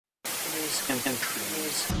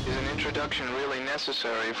Is an introduction really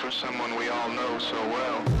necessary for someone we all know so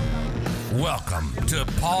well? Welcome to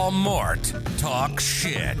Paul Mort Talk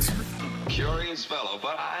Shit. Curious fellow,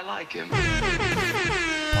 but I like him.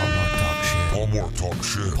 Paul Mort Talk Shit. Paul Mort Talk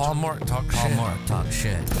Shit. Paul Mort Talk Shit. Paul Mort Talk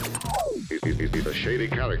Shit. He's a shady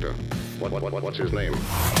character. What's his name?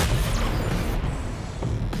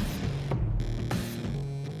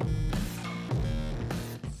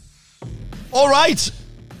 All right,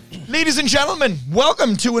 ladies and gentlemen,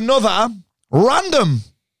 welcome to another random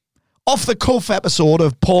off-the-cuff episode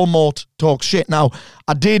of Paul Mort Talk Shit. Now,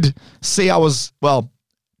 I did say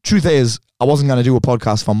truth is, I wasn't going to do a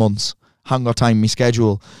podcast for months. Hadn't got time in my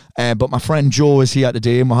schedule. But my friend Joe is here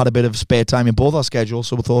today, and we had a bit of spare time in both our schedules,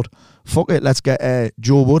 so we thought, fuck it, let's get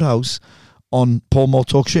Joe Woodhouse on Paul Mort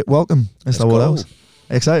Talk Shit. Welcome, Mr. Woodhouse.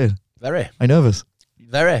 Excited? Very. Are you nervous?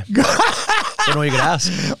 Very. Don't know what you're going to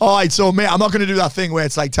ask. All right, so, mate, I'm not going to do that thing where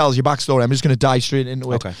it's like tells your backstory. I'm just going to dive straight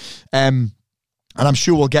into it. Okay. And I'm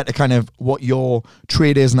sure we'll get to kind of what your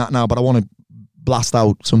trade is and that now, but I want to blast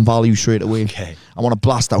out some value straight away. Okay. I want to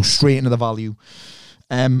blast out straight into the value.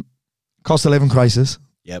 Cost of living crisis.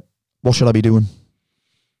 Yep. What should I be doing?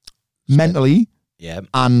 Mentally Yep.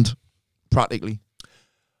 and practically.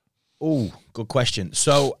 Oh, good question.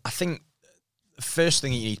 So I think the first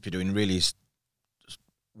thing you need to be doing really is,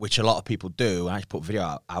 which a lot of people do, and I put a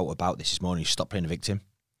video out about this morning, is stop playing the victim.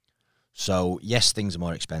 So yes, things are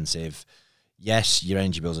more expensive. Yes, your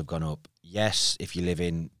energy bills have gone up. Yes, if you're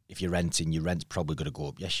renting, your rent's probably going to go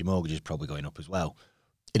up. Yes, your mortgage is probably going up as well.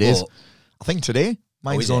 It is. I think today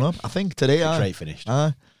mine's gone up. I think today. The trade finished.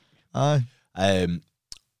 Aye. But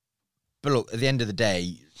look, at the end of the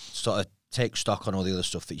day, sort of take stock on all the other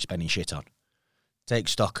stuff that you're spending shit on. Take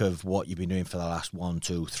stock of what you've been doing for the last 1,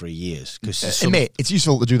 2, 3 years. Mate, it's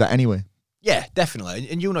useful to do that anyway. Yeah, definitely.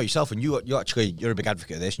 And you know yourself, and you're a big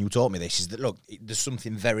advocate of this, and you taught me this, is that, look, there's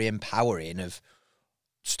something very empowering of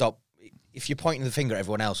stop. If you're pointing the finger at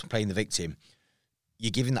everyone else and playing the victim,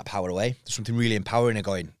 you're giving that power away. There's something really empowering of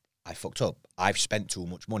going, I fucked up. I've spent too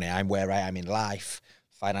much money. I'm where I am in life,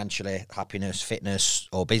 financially, happiness, fitness,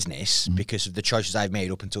 or business, because of the choices I've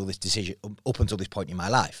made up until this point in my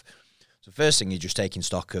life. So first thing is just taking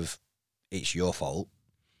stock of it's your fault,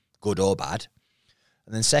 good or bad.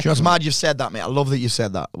 And then second... It's mad you've said that, mate. I love that you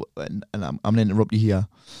said that. And I'm going to interrupt you here.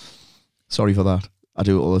 Sorry for that. I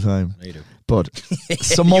do it all the time. No, you do. But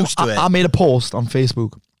I made a post on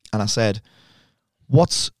Facebook and I said,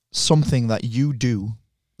 what's something that you do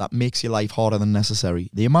that makes your life harder than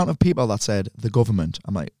necessary? The amount of people that said the government,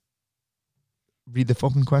 I'm like, read the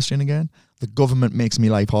fucking question again. The government makes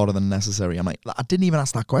me life harder than necessary. I'm like, I didn't even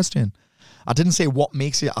ask that question. I didn't say what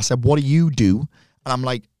makes it. I said, what do you do? And I'm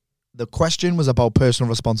like, the question was about personal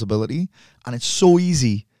responsibility. And it's so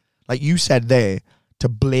easy, like you said there, to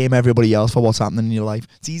blame everybody else for what's happening in your life.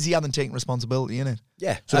 It's easier than taking responsibility, isn't it?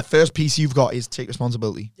 Yeah. So the first piece you've got is take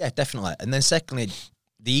responsibility. Yeah, definitely. And then secondly,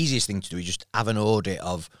 the easiest thing to do is just have an audit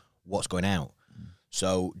of what's going out.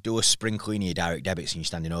 So do a spring clean of your direct debits and your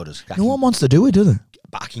standing orders. No one wants to do it, do they?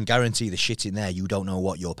 But I can guarantee the shit in there, you don't know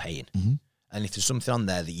what you're paying. Mm-hmm. And if there's something on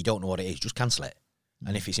there that you don't know what it is, just cancel it.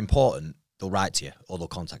 And if it's important, they'll write to you or they'll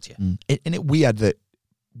contact you. Isn't it weird that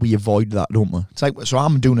we avoid that, don't we? It's like, so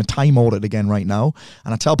I'm doing a time audit again right now,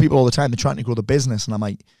 and I tell people all the time they're trying to grow the business, and I'm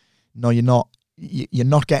like, no, you're not. You're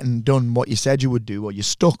not getting done what you said you would do, or you're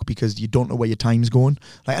stuck because you don't know where your time's going.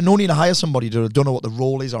 Like, I don't need to hire somebody that don't know what the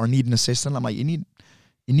role is or need an assistant. I'm like, you need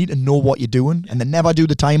to know what you're doing, and they never do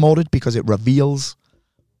the time audit because it reveals.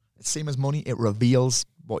 It's same as money. It reveals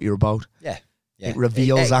what you're about. Yeah. It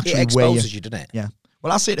reveals actually it where exposes you, doesn't it? Yeah.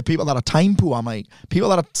 Well, I say to people that are time poor, I'm like, people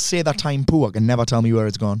that say they're time poor can never tell me where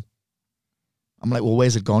it's gone. I'm like, well,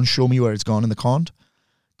 where's it gone? Show me where it's gone, and they can't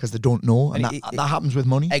because they don't know. And that happens with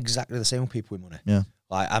money. Exactly the same with people with money. Yeah.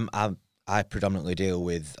 Like I predominantly deal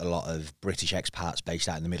with a lot of British expats based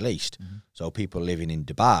out in the Middle East. Mm-hmm. So people living in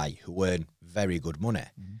Dubai who earn very good money.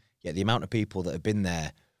 Mm-hmm. Yet the amount of people that have been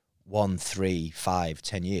there 1, 3, 5,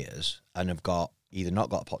 10 years and have got either not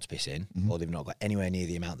got a pot to piss in, or they've not got anywhere near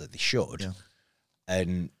the amount that they should. Yeah.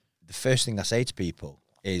 And the first thing I say to people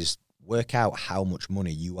is work out how much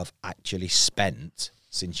money you have actually spent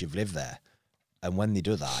since you've lived there. And when they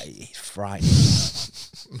do that, it's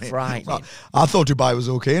frightening. Frightening. I thought Dubai was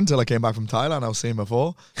okay until I came back from Thailand. I was saying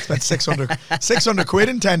before. Spent 600 quid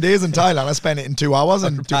in 10 days in Thailand. I spent it in 2 hours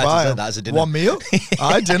in Dubai. That's a dinner. One meal.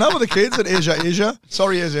 I had dinner with the kids at Asia.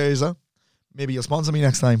 Sorry, Asia. Maybe you'll sponsor me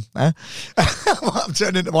next time. Eh? I'm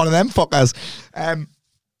turning into one of them fuckers.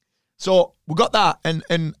 So we got that.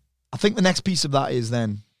 And I think the next piece of that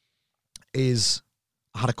is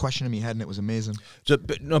I had a question in my head and it was amazing. So,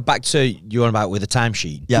 but no, back to you on about with the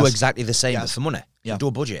timesheet. Yes. Do exactly the same, Yes. but for money. Yeah. Do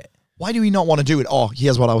a budget. Why do we not want to do it? Oh,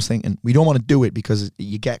 here's what I was thinking. We don't want to do it because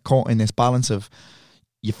you get caught in this balance of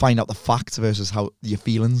you find out the facts versus how your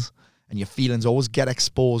feelings. And your feelings always get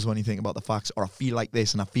exposed when you think about the facts. Or I feel like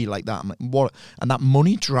this and I feel like that. I'm like, what? And that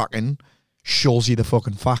money tracking shows you the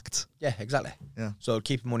fucking facts. Yeah, exactly. Yeah. So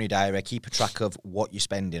keep a money diary, keep a track of what you're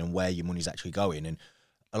spending and where your money's actually going. And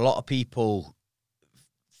a lot of people,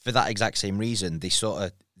 for that exact same reason,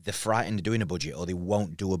 they're frightened of doing a budget or they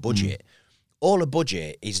won't do a budget. All a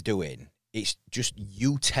budget is doing, it's just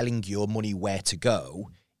you telling your money where to go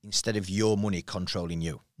instead of your money controlling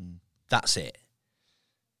you. That's it.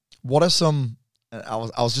 What are some? I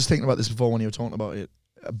was just thinking about this before when you were talking about it.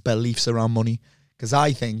 Beliefs around money, because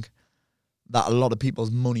I think that a lot of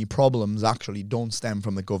people's money problems actually don't stem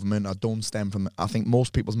from the government or don't stem from. I think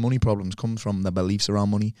most people's money problems come from their beliefs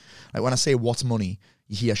around money. Like when I say what's money,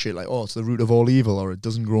 you hear shit like, "Oh, it's the root of all evil," or "It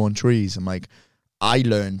doesn't grow on trees." I'm like, I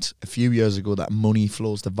learned a few years ago that money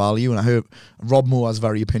flows to value, and I heard Rob Moore is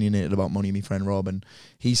very opinionated about money. My friend Rob, and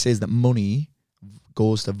he says that money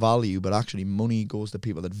goes to value, but actually money goes to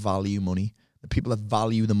people that value money. The people that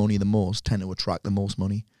value the money the most tend to attract the most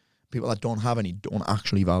money. People that don't have any don't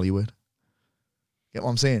actually value it. Get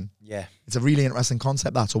what I'm saying? Yeah. It's a really interesting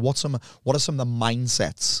concept, that. So what are some of the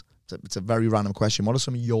mindsets? It's a very random question. What are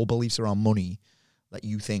some of your beliefs around money that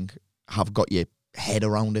you think have got your head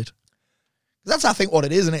around it? 'Cause that's, I think, what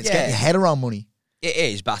it is, isn't it? It's getting your head around money. It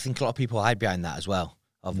is, but I think a lot of people hide behind that as well,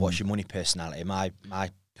 of what's your money personality. My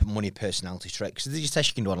money personality trait, because there's a test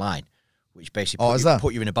you can do online, which basically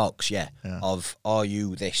put you in a box, of are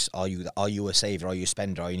you this, are you a saver, are you a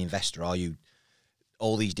spender, are you an investor, are you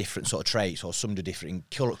all these different sort of traits, or some do different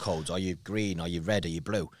colour codes, are you green, are you red, are you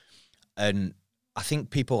blue? And I think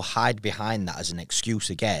people hide behind that as an excuse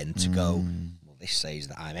again to go, well, this says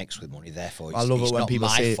that I'm X with money, therefore I love it's it when not people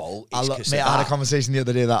my say, fault. I It's had a conversation the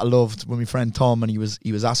other day that I loved with my friend Tom, and he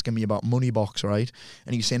was asking me about Moneybox, right?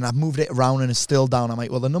 And he was saying, I've moved it around and it's still down. I'm like,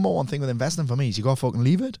 well, the number one thing with investing for me is you got to fucking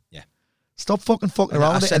leave it. Yeah. Stop fucking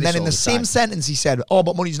around with it. And then in the same time. sentence, he said, oh,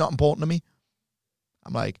 but money's not important to me.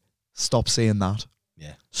 I'm like, stop saying that.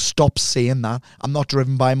 Yeah. Stop saying that. I'm not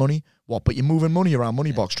driven by money. What? But you're moving money around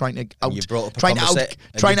Moneybox, trying to And you brought up a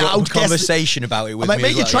outguess conversation about it with me.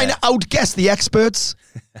 Mate, you're trying to outguess the experts.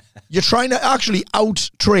 You're trying to actually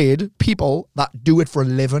out-trade people that do it for a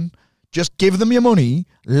living. Just give them your money,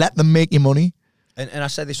 let them make your money. And I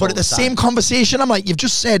said this, But at the same conversation, I'm like, you've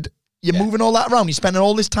just said you're moving all that around. You're spending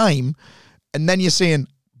all this time, and then you're saying,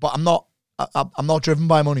 "But I'm not driven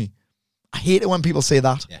by money." I hate it when people say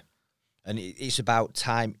that. Yeah. And it's about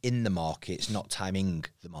time in the markets, not timing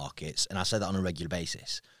the markets. And I say that on a regular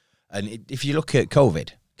basis. And if you look at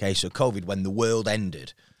COVID, okay, so COVID, when the world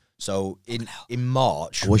ended, so in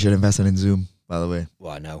March. I wish I'd invested in Zoom, by the way.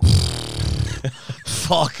 Well, I know.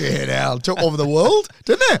 Fucking hell. Took over the world,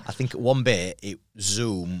 didn't it? I think at one bit,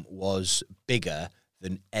 Zoom was bigger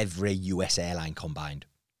than every US airline combined.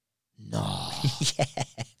 No. Yeah.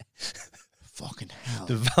 Fucking hell.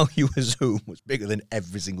 The value of Zoom was bigger than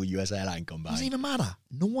every single US airline combined. Doesn't even matter.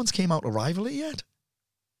 No one's came out to rival it yet.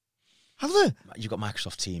 Have they? You've got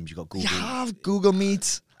Microsoft Teams, you've got Google. You have Google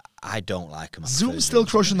Meet. I don't like them. Zoom's still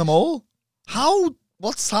crushing them all. How?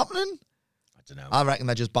 What's happening? I don't know. I reckon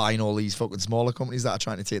they're just buying all these fucking smaller companies that are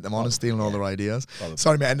trying to take them on and stealing all their ideas. Probably.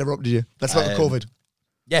 Sorry, mate, I interrupted you. Let's talk about COVID.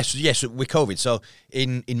 Yes, with COVID. So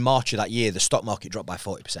in March of that year, the stock market dropped by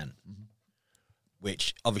 40%,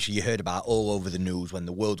 which obviously you heard about all over the news when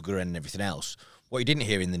the world grew and everything else. What you didn't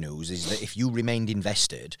hear in the news is that if you remained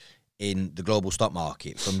invested in the global stock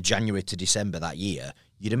market from January to December that year,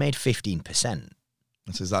 you'd have made 15%.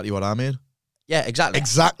 That's exactly what I made. Yeah, exactly.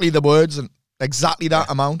 Exactly the words and exactly that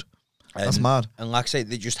amount. That's mad. And like I say,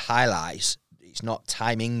 it just highlights it's not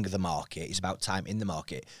timing the market, it's about time in the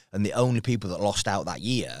market. And the only people that lost out that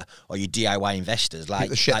year are your DIY investors, like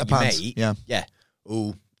your mate. Yeah.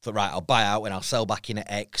 Who thought, right, I'll buy out and I'll sell back in at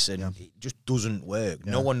X, and it just doesn't work.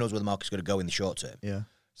 Yeah. No one knows where the market's going to go in the short term. Yeah.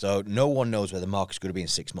 So no one knows where the market's going to be in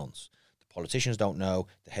 6 months. The politicians don't know.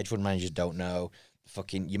 The hedge fund managers don't know.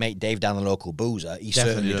 Fucking your mate Dave down the local boozer, he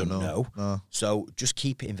certainly doesn't know. No. So just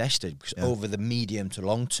keep it invested, because over the medium to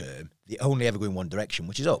long term, they only ever go in one direction,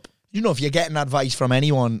 which is up. You know, if you're getting advice from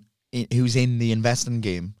anyone who's in the investing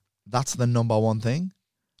game, that's the number one thing.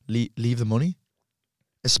 Leave the money,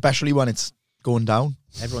 especially when it's going down.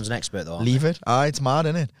 Everyone's an expert, though. Leave it. It's mad,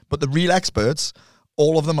 isn't it? But the real experts,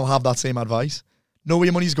 all of them will have that same advice. Know where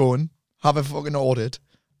your money's going, have a fucking audit,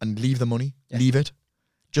 and leave the money. Yeah. Leave it.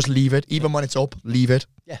 Just leave it. Even when it's up, leave it.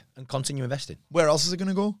 Yeah, and continue investing. Where else is it going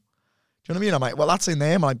to go? Do you know what I mean? I'm like, well, that's in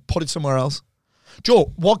there. I might put it somewhere else.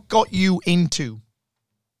 Joe, what got you into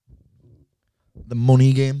the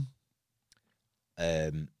money game?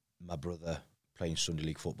 My brother playing Sunday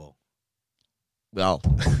League football. Well,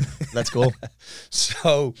 let's go.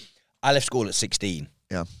 So I left school at 16.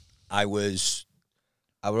 Yeah. I was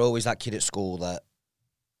always that kid at school that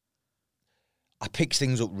I picked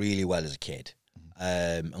things up really well as a kid.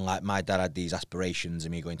 And like my dad had these aspirations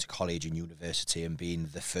of me going to college and university and being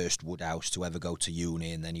the first Woodhouse to ever go to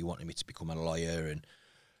uni, and then he wanted me to become a lawyer.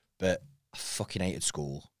 But I fucking hated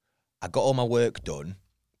school. I got all my work done,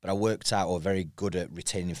 but I worked out I was very good at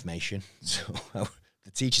retaining information. So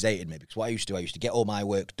the teachers hated me because what I used to do, I used to get all my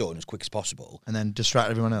work done as quick as possible. And then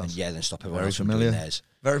distract everyone else. And then stop everyone Very else from familiar. doing theirs.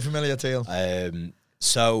 Very familiar tale.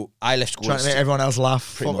 So I left school. Trying to make everyone else laugh,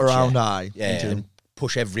 fuck around, and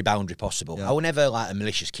push every boundary possible. Yeah. I was never like a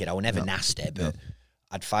malicious kid. I was never nasty, but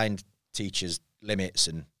I'd find teachers' limits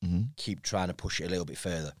and keep trying to push it a little bit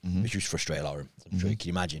further, which used to frustrate a lot of them. I'm sure you can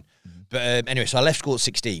imagine. But anyway, so I left school at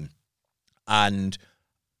 16, and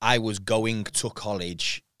I was going to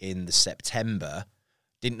college in the September.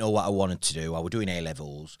 Didn't know what I wanted to do. I was doing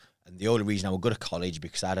A-levels, and the only reason I would go to college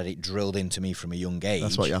because I had it drilled into me from a young age.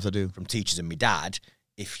 That's what you have to do. From teachers and my dad.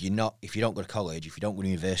 If you don't go to college, if you don't go to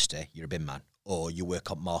university, you're a bin man. Or you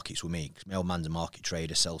work on markets with me. Because my old man's a market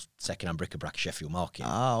trader, sells second-hand bric-a-brac Sheffield Market.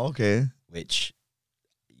 Ah, okay. Which,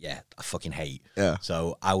 I fucking hate. Yeah.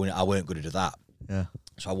 So I weren't good at that. Yeah.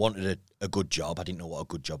 So I wanted a good job. I didn't know what a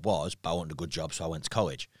good job was, but I wanted a good job, so I went to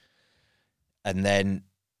college. And then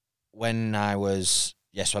when I was...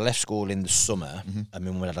 so I left school in the summer, and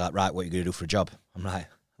my mum was like, right, what are you going to do for a job? I'm like,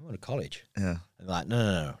 I'm going to college. Yeah. And they're like,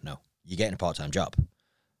 no. You're getting a part-time job.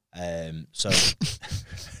 So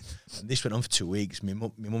and this went on for 2 weeks. My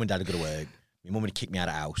mum and dad would go to work. My mum would kick me out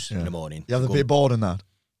of the house in the morning. You have to pay board in that?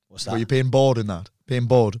 What's that? Were you paying board in that? Paying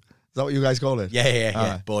board? Is that what you guys call it? Yeah.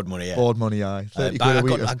 Aye. Board money, yeah. Board money, aye. 30 But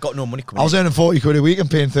quid a week. I got no money coming I was earning 40 quid a week and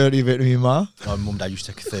paying 30 of it to me, ma. My mum and dad used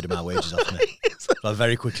to take a third of my wages off me. So I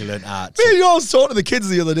very quickly learned art. Me and you, I was talking to the kids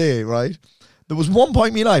the other day, right? There was one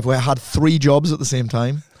point in my life where I had 3 jobs at the same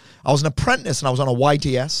time. I was an apprentice and I was on a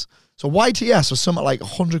YTS. So YTS was something like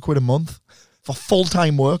 100 quid a month for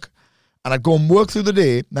full-time work. And I'd go and work through the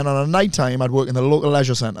day. Then on a night time, I'd work in the local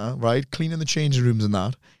leisure centre, right? Cleaning the changing rooms and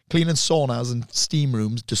that. Cleaning saunas and steam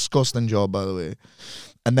rooms. Disgusting job, by the way.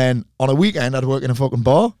 And then on a weekend, I'd work in a fucking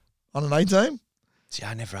bar on a night time. See,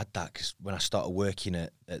 I never had that because when I started working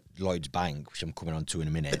at Lloyd's Bank, which I'm coming on to in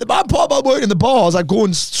a minute. The bad part about working in the bars, I'd go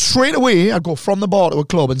and straight away, I'd go from the bar to a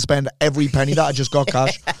club and spend every penny that I just got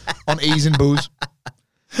cash on ease and booze.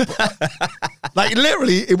 Like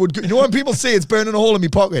literally, it would. You know when people say it's burning a hole in my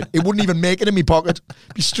pocket, it wouldn't even make it in my pocket.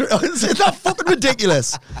 Be straight. Is that fucking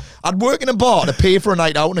ridiculous? I'd work in a bar to pay for a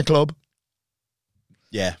night out in a club.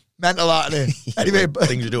 Yeah. Mental that. Anyway,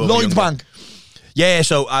 Things to do when Lloyd's we're Bank. Yeah,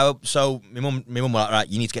 so my mum was like, right,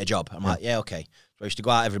 you need to get a job. I'm like, yeah, okay. So I used to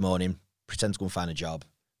go out every morning, pretend to go and find a job.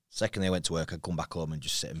 Second day I went to work, I'd come back home and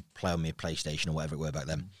just sit and play on my PlayStation or whatever it were back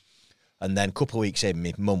then. And then a couple of weeks in,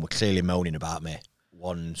 my mum was clearly moaning about me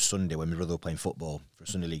one Sunday when my brother was playing football for a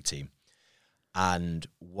Sunday league team. And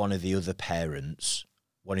one of the other parents,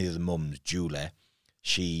 one of the other mums, Julie,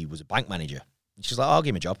 she was a bank manager. And she's like, I'll give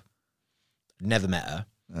him a job. Never met her.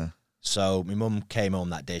 Yeah. So my mum came home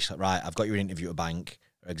that day. She's like, right, I've got you an interview at a bank.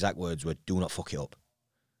 Her exact words were, do not fuck it up.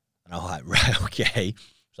 And I was like, right, okay.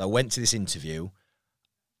 So I went to this interview.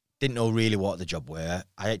 Didn't know really what the job were.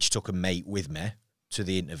 I actually took a mate with me to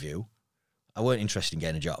the interview. I weren't interested in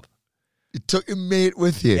getting a job. You took your mate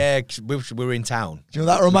with you. Yeah, 'cause we were in town. Do you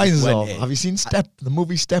know what that reminds us went of? in. Have you seen the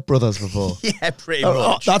movie Step Brothers before? Yeah, pretty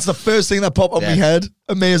Oh, much. that's the first thing that popped up in my Yeah. head.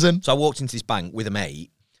 Amazing. So I walked into this bank with a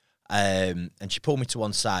mate, and she pulled me to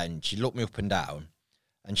one side and she looked me up and down,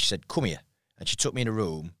 and she said, come here. And she took me in a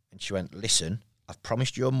room and she went, listen, I've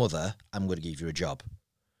promised your mother I'm going to give you a job.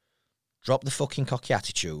 Drop the fucking cocky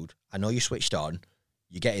attitude. I know you switched on.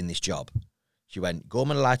 You're getting this job. She went, go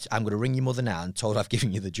home and lie. I'm going to ring your mother now and told her I've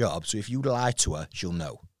given you the job. So if you lie to her, she'll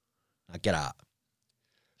know. I get out.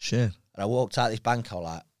 Shit. And I walked out of this bank. I was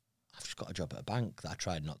like, I've just got a job at a bank that I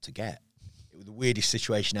tried not to get. It was the weirdest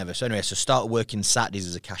situation ever. So anyway, so I started working Saturdays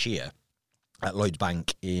as a cashier at Lloyd's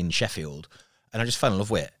Bank in Sheffield, and I just fell in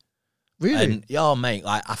love with it. Really? And yeah, mate,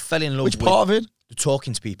 like I fell in love Which with part of it?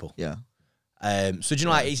 talking to people. Yeah. So do you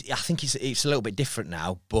know, like, I think it's a little bit different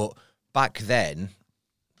now, but back then,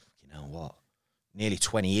 you know what? Nearly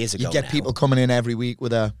 20 years ago You get now, people coming in every week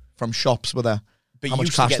from shops with but how you much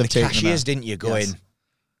used to cash get the they've taken. cashiers, didn't you? Going, Yes.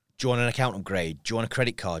 do you want an account upgrade? Do you want a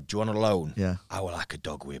credit card? Do you want a loan? Yeah. I was like a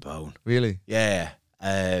dog with a bone. Really? Yeah.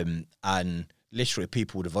 And literally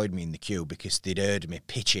people would avoid me in the queue because they'd heard me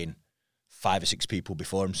pitching 5 or 6 people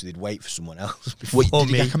before him, so they'd wait for someone else before What,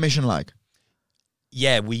 did me. you get commission like?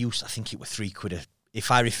 Yeah, we used. I think it was £3 if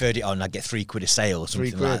I referred it on, I'd get £3 a sale or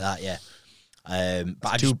something £3. like that. Yeah.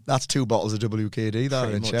 But I just That's 2 bottles of WKD there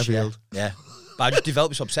pretty in much, Sheffield. Yeah. But I just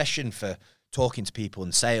developed this obsession for talking to people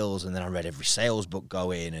in sales, and then I read every sales book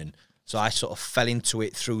going, and so I sort of fell into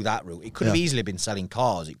it through that route. It could have easily been selling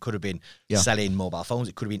cars. It could have been selling mobile phones.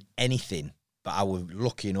 It could have been anything. But I was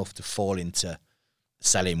lucky enough to fall into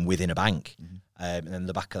selling within a bank. And then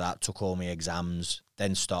the back of that, took all my exams,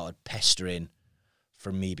 then started pestering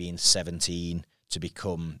from me being 17 to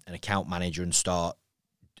become an account manager and start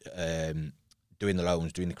doing the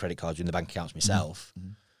loans, doing the credit cards, doing the bank accounts myself.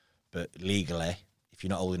 But legally, if you're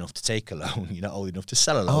not old enough to take a loan, you're not old enough to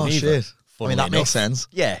sell a loan either. Shit. I mean, that makes sense.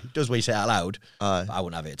 Yeah, it does when you say it out loud. Aye. But I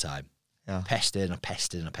wouldn't have it at the time. Yeah. Pestered and I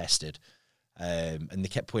pestered and I pestered. And they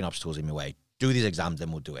kept putting obstacles in my way. Do these exams, then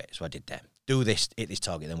we'll do it. So I did them. Do this, hit this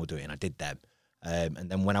target, then we'll do it. And I did them. And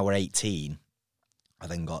then when I was 18, I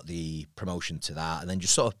then got the promotion to that, and then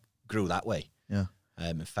just sort of grew that way. Yeah.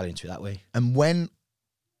 And fell into it that way. And when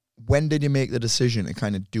did you make the decision to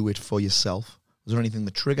kind of do it for yourself? Was there anything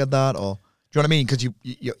that triggered that, or do you know what I mean? Because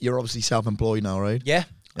you're obviously self-employed now, right? Yeah.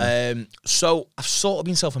 So I've sort of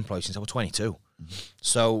been self-employed since I was 22.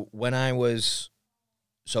 So when I was,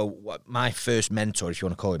 my first mentor, if you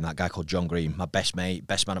want to call him that, guy called John Green, my best mate,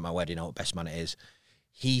 best man at my wedding, you know what best man it is.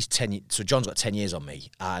 He's 10. So John's got 10 years on me,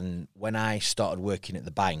 and when I started working at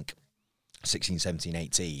the bank, 16, 17,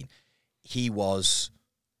 18, he was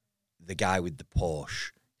the guy with the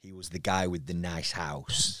Porsche. He was the guy with the nice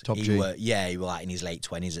house. Top he G. he was like in his late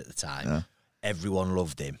 20s at the time. Yeah. Everyone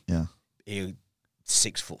loved him. Yeah. He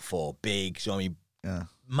 6'4", big. So I mean, Yeah.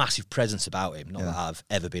 massive presence about him. Not that I've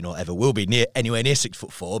ever been or ever will be anywhere near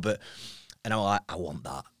 6'4", but and I'm like, I want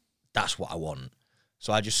that. That's what I want.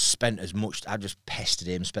 So I just pestered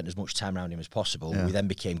him, spent as much time around him as possible. Yeah. We then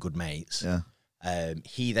became good mates. Yeah.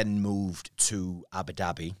 He then moved to Abu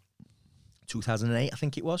Dhabi, 2008, I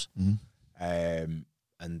think it was.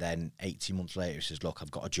 And then 18 months later, he says, look,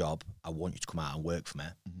 I've got a job. I want you to come out and work for me.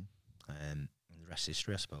 And the rest is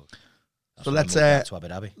history, I suppose. That's So when I let's moved back to Abu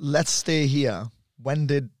Dhabi. let's stay here.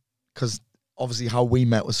 Because obviously how we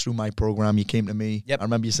met was through my program. You came to me. Yep. I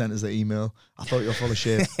remember you sent us the email. I thought you were full of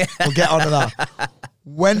shit. We'll get onto that.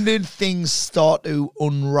 When did things start to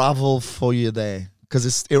unravel for you there? Because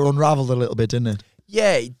it unraveled a little bit, didn't it?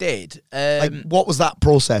 Yeah, it did. What was that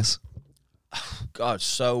process? God,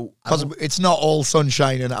 so... Because it's not all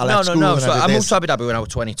sunshine and I left school No. and So I I did moved this. to Abu Dhabi when I was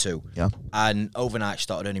 22. Yeah. And overnight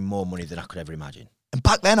started earning more money than I could ever imagine. And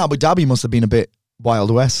back then, Abu Dhabi must have been a bit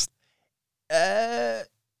Wild West.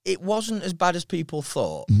 It wasn't as bad as people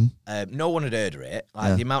thought. No one had heard of it.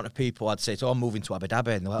 Like the amount of people I'd say, I'm moving to Abu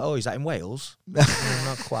Dhabi. And they're like, oh, is that in Wales? No,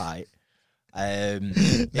 not quite.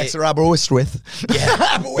 Next to Aberystwyth.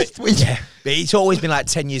 Yeah. Yeah. But it's always been like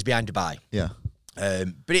 10 years behind Dubai. Yeah.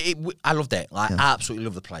 But I loved it. Like, I absolutely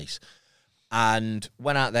loved the place. And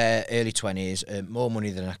went out there, early 20s, more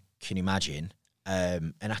money than I can imagine.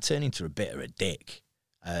 And I turned into a bit of a dick,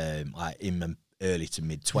 like in my early to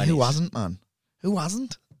mid 20s. Who hasn't, man? Who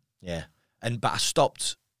hasn't? Yeah. But I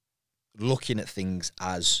stopped looking at things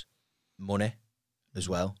as money as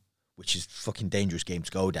well, which is a fucking dangerous game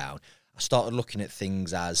to go down. I started looking at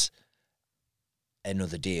things as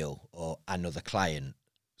another deal or another client.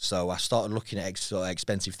 So I started looking at sort of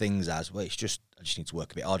expensive things as, well, I just need to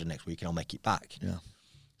work a bit harder next week and I'll make it back. Yeah.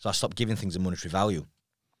 So I stopped giving things a monetary value.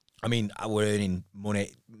 I mean, I was earning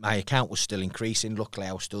money. My account was still increasing. Luckily,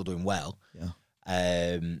 I was still doing well.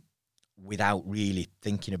 Yeah. Without really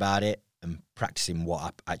thinking about it and practicing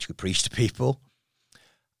what I actually preach to people.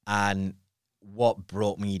 And what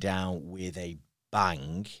brought me down with a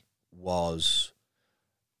bang was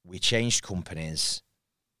we changed companies.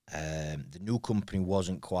 The new company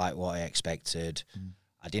wasn't quite what I expected.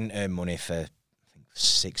 I didn't earn money for, I think,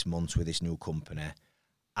 6 months with this new company.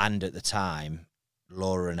 And at the time,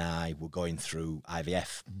 Laura and I were going through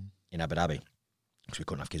IVF in Abu Dhabi because we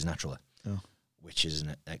couldn't have kids naturally. Oh. Which is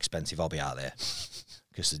an expensive hobby out there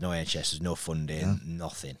because there's no NHS, there's no funding,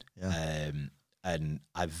 nothing. Yeah. And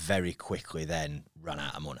I very quickly then ran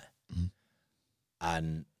out of money.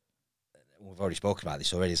 And we've already spoken about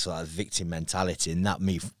this already, so like victim mentality, and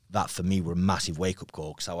that for me were a massive wake-up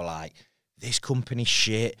call because I was like, this company's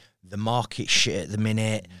shit, the market's shit at the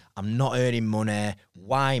minute, I'm not earning money,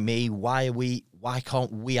 why me, why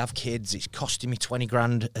can't we have kids, it's costing me 20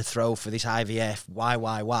 grand a throw for this IVF, why,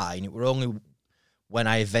 and it were only when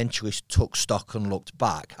I eventually took stock and looked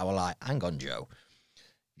back, I was like, hang on, Joe,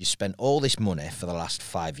 you spent all this money for the last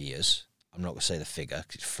 5 years. I'm not going to say the figure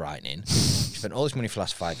because it's frightening. You spent all this money for the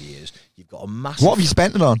last 5 years. You've got a massive... What have you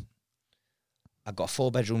spent it on? I've got a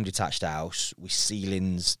 4-bedroom detached house with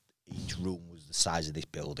ceilings. Each room was the size of this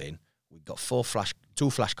building. We've got 2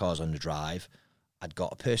 flash cars on the drive. I'd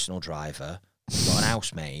got a personal driver. We'd got an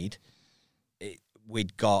housemaid.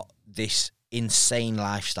 We'd got this insane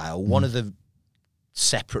lifestyle. One of the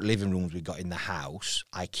separate living rooms we got in the house,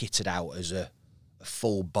 I kitted out as a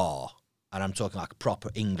full bar. And I'm talking like a proper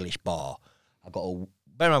English bar.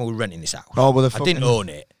 Bear in mind, we were renting this house. Oh, well, I didn't own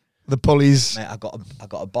it. The pulleys. Mate, I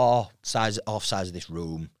got a bar size of this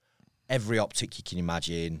room. Every optic you can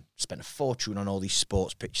imagine. Spent a fortune on all these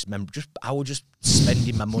sports pictures. I was just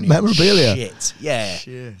spending my money Memorabilia. on shit. Yeah.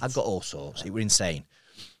 Shit. I got all sorts. It were insane.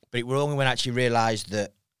 But it were only when I actually realised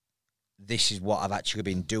that this is what I've actually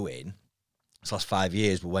been doing this last 5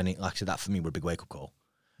 years. But when like I said, that for me was a big wake-up call.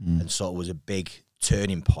 And sort of was a big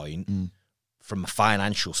turning point from a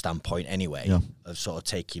financial standpoint anyway, of sort of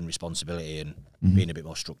taking responsibility and being a bit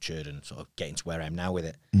more structured and sort of getting to where I am now with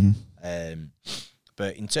it.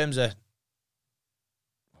 But in terms of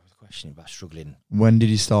what was the question about struggling? When did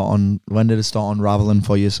it start unraveling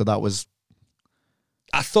for you? So that was...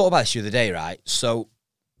 I thought about this the other day, right? So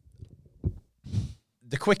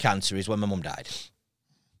the quick answer is when my mum died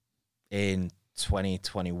in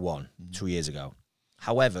 2021, 2 years ago.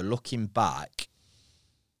 However, looking back,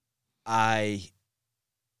 I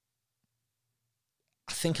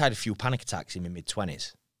think I had a few panic attacks in my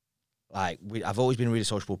mid-20s. Like, I've always been a really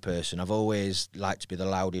sociable person. I've always liked to be the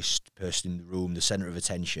loudest person in the room, the centre of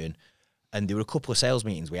attention. And there were a couple of sales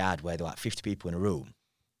meetings we had where there were like 50 people in a room.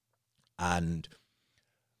 And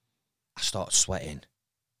I started sweating.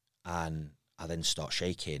 And I then start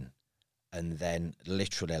shaking. And then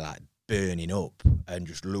literally like burning up and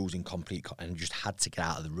just losing and just had to get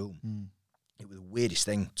out of the room. It was the weirdest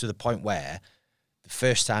thing, to the point where the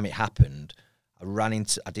first time it happened, I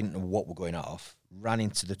didn't know what were going off, ran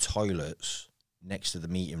into the toilets next to the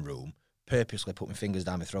meeting room, purposely put my fingers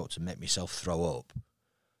down my throat to make myself throw up,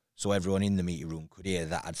 so everyone in the meeting room could hear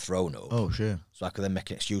that I'd thrown up. Oh, shit. So I could then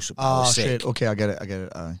make an excuse up. I was sick. Shit. Okay, I get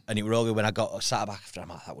it. Aye. And it was only when I sat back after, I'm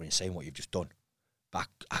like, that was insane what you've just done. But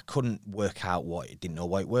I couldn't work out didn't know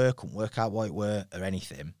what it were, couldn't work out what it were or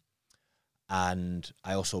anything. And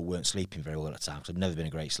I also weren't sleeping very well at the time because I've never been a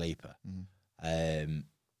great sleeper. And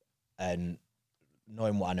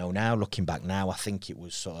knowing what I know now, looking back now, I think it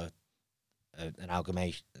was sort of an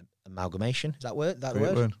amalgamation. Is that word? That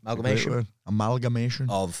Great word? Amalgamation. Amalgamation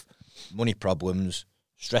Of money problems,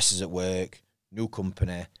 stresses at work, new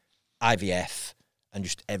company, IVF, and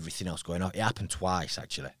just everything else going on. It happened twice,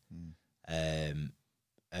 actually. And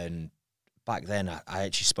back then, I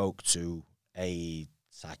actually spoke to a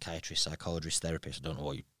psychiatrist, psychologist, therapist, I don't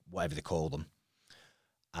know whatever they call them.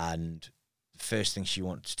 And the first thing she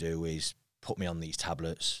wanted to do is put me on these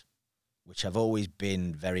tablets, which I've always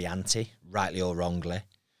been very anti, rightly or wrongly,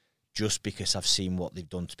 just because I've seen what they've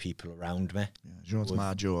done to people around me. Yeah, you know what's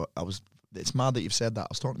mad, Joe? It's mad that you've said that. I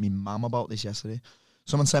was talking to my mum about this yesterday.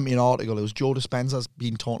 Someone sent me an article. It was Joe Dispenza's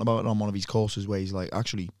been talking about it on one of his courses where he's like,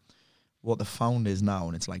 actually, what the found is now,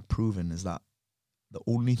 and it's like proven, is that the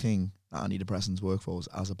only thing that antidepressants work for is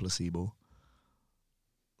as a placebo.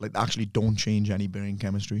 Like, they actually don't change any brain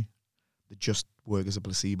chemistry. They just work as a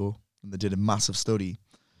placebo. And they did a massive study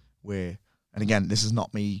where, and again, this is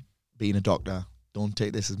not me being a doctor. Don't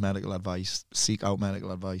take this as medical advice. Seek out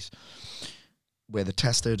medical advice. Where they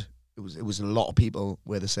tested, it was a lot of people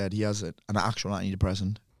where they said he has an actual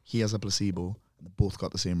antidepressant, he has a placebo, and they both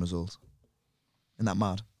got the same results. Isn't that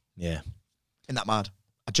mad? Yeah. Isn't that mad?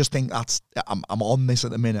 I just think I'm on this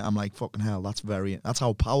at the minute. I'm like, fucking hell, that's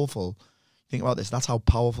how powerful. Think about this. That's how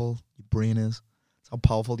powerful your brain is. That's how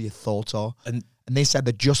powerful your thoughts are. And they said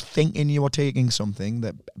that just thinking you were taking something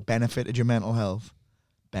that benefited your mental health.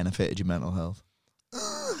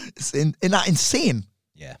 Isn't that insane?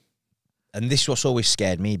 Yeah. And this is what's always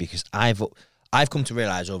scared me, because I've come to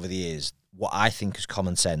realise over the years what I think is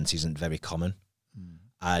common sense isn't very common.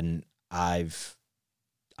 And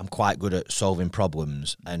I'm quite good at solving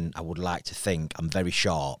problems, and I would like to think I'm very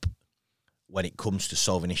sharp when it comes to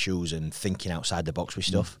solving issues and thinking outside the box with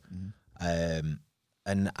stuff.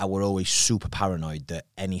 And I were always super paranoid that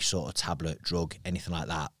any sort of tablet, drug, anything like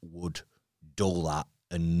that would dull that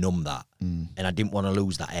and numb that. And I didn't want to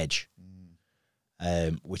lose that edge.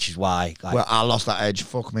 Which is why... Like, well, I lost that edge.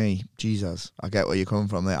 Fuck me. Jesus. I get where you're coming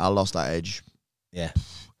from there. I lost that edge. Yeah.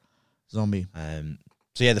 Zombie.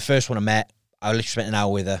 So yeah, the first one I met, I literally spent an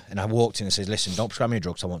hour with her, and I walked in and said, listen, don't prescribe me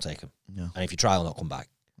drugs, I won't take them. Yeah. And if you try, I'll not come back.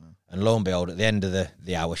 Yeah. And lo and behold, at the end of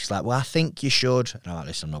the hour, she's like, well, I think you should. And I'm like,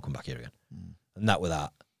 listen, I'm not coming back here again. And that with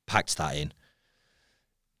that, packed that in.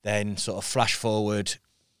 Then sort of flash forward.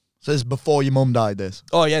 So this is before your mum died, this?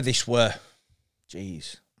 Oh yeah, this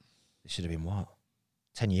This should have been what?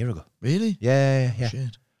 10 years ago. Really? Yeah.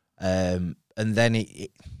 Shit. And then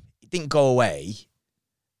it didn't go away.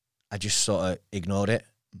 I just sort of ignored it,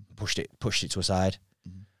 pushed it to a side.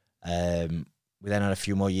 We then had a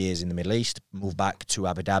few more years in the Middle East, moved back to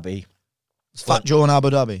Abu Dhabi. Fat Joe in Abu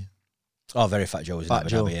Dhabi. Oh, very Fat Joe was in Fat Abu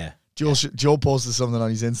Joe. Dhabi, yeah. Joe posted something on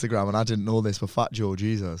his Instagram, and I didn't know this, but Fat Joe,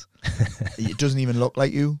 Jesus, it doesn't even look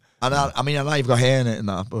like you. And I mean, I know you've got hair in it and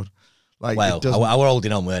that, but like, Well, it doesn't. I were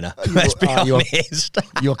holding on, weren't I? Let's be honest.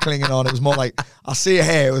 You're clinging on. It was more like, I see your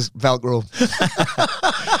hair. It was Velcro.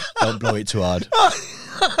 Don't blow it too hard.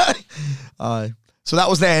 Aye. So that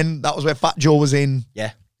was then. That was where Fat Joe was in.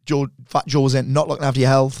 Yeah. Fat Joe was in, not looking after your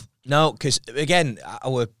health. No, because again, I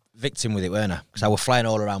were victim with it, weren't I? Because I were flying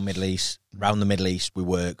all around Middle East, around the Middle East. We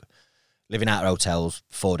work, living out of hotels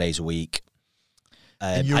 4 days a week.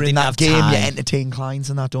 And you're I in didn't that have game. time. You entertain clients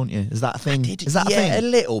and that, don't you? Is that a thing? Is that a Yeah, thing? a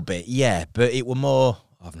little bit, yeah. But it were more,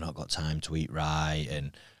 I've not got time to eat right,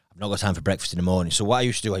 and I've not got time for breakfast in the morning. So what I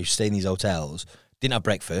used to do, I used to stay in these hotels, didn't have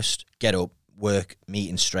breakfast, get up, work,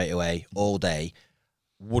 meetings straight away, all day,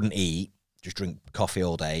 wouldn't eat, just drink coffee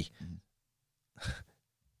all day,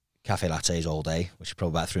 cafe lattes all day, which is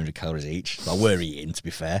probably about 300 calories each. So I were eating, to be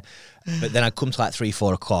fair. But then I'd come to like 3,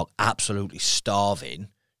 4 o'clock, absolutely starving,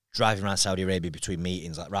 driving around Saudi Arabia between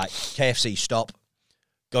meetings, like, right, KFC, stop,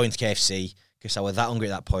 go into KFC, because I was that hungry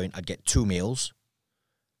at that point. I'd get 2 meals,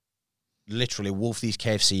 literally wolf these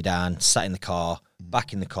KFC down, sat in the car,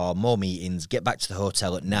 back in the car, more meetings, get back to the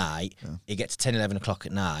hotel at night. It gets to 10, 11 o'clock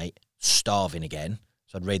at night, starving again.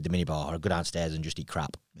 So I'd raid the minibar, I'd go downstairs and just eat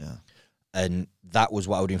crap. Yeah. And that was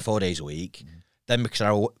what I was doing 4 days a week. Then because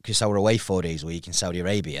I were away 4 days a week in Saudi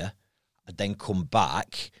Arabia, I'd then come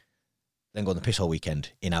back, then go on the piss all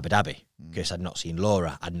weekend in Abu Dhabi because I'd not seen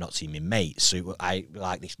Laura, I'd not seen my mates. So I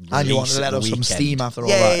like this. And you wanted to let off some steam after all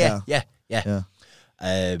that. Yeah.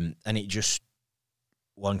 And it just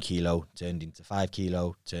 1 kilo turned into 5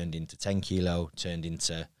 kilo, turned into 10 kilo, turned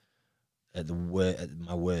into at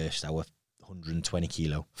my worst, I was 120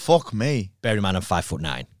 kilo. Fuck me. Bear in mind, I'm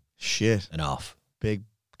 5'9" Shit. and a half. Big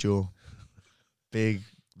Joe. Big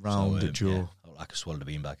round Joe. Yeah, I look like I swallowed a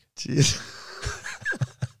beanbag. Jeez.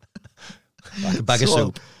 Like a bag of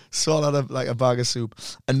soup. Swallowed like a bag of soup.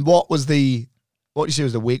 And what did you say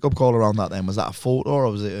was the wake up call around that then? Was that a photo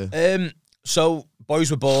or was it a... So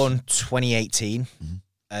boys were born 2018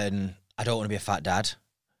 and I don't want to be a fat dad,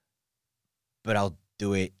 but I'll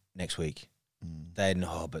do it next week. Then,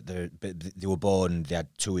 but they were born, they had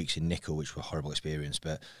 2 weeks in NICU, which was a horrible experience,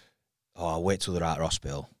 but I'll wait till they're out of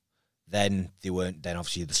hospital. Then they weren't, then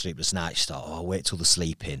obviously the sleepless nights start. I'll wait till they're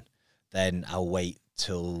sleeping. Then I'll wait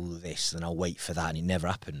till this, then I'll wait for that, and it never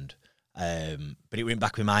happened. But it went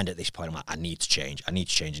back in my mind at this point. I'm like, I need to change,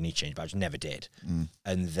 but I just never did.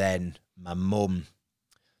 And then my mum,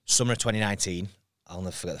 summer of 2019, I'll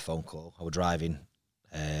never forget the phone call. I was driving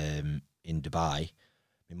in Dubai.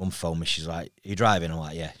 My mum phoned me. She's like, are you driving? I'm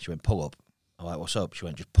like, yeah. She went, pull up. I'm like, what's up? She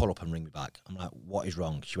went, just pull up and ring me back. I'm like, what is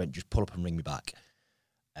wrong? She went, just pull up and ring me back.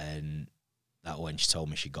 And that when she told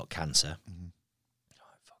me she got cancer.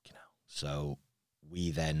 Like, fucking hell. So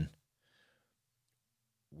we then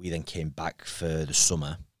came back for the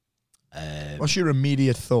summer. What's your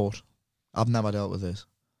immediate thought? I've never dealt with this.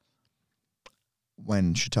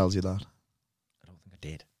 When she tells you that? I don't think I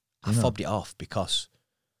did. I fobbed it off because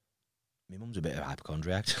my mum's a bit of a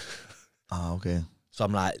hypochondriac. Ah, okay. So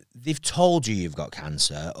I'm like, they've told you you've got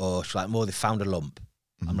cancer, or she's like, well, they found a lump.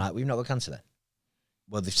 I'm like, we've not got cancer then.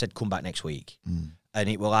 Well, they've said come back next week. And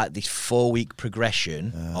it was like this 4-week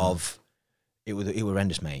progression of, it was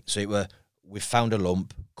horrendous, mate. So we found a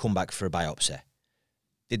lump, come back for a biopsy.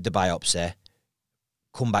 Did the biopsy,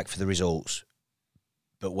 come back for the results.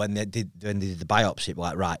 But when they did the biopsy, it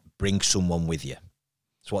was like, right, bring someone with you.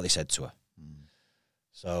 That's what they said to her.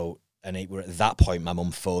 So, and it were at that point, my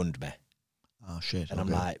mum phoned me. Oh, shit. And I'm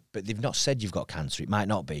like, but they've not said you've got cancer. It might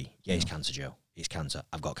not be. Yeah, it's cancer, Joe. It's cancer.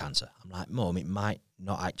 I've got cancer. I'm like, Mum, it might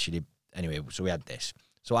not actually. Anyway, so we had this.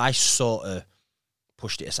 So I sort of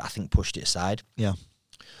pushed it aside. Yeah.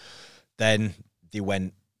 Then they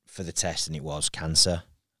went for the test and it was cancer.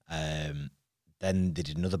 Then they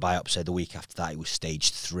did another biopsy the week after that. It was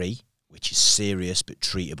stage 3, which is serious but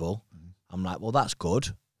treatable. I'm like, well, that's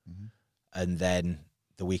good. And then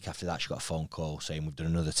the week after that, she got a phone call saying we've done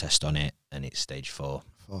another test on it and it's stage 4.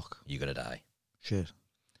 Fuck. You're going to die. Shit.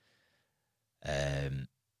 And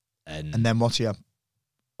then what's your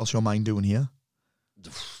mind doing here? I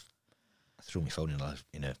threw my phone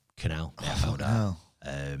in a canal. I found out.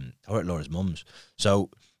 Or at Laura's mum's.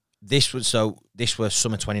 So this was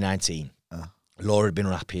summer 2019. Laura had been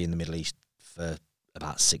unhappy in the Middle East for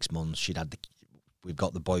about 6 months. She'd had we've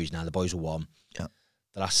got the boys now. The boys are 1. Yeah.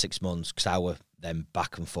 The last 6 months, because I were then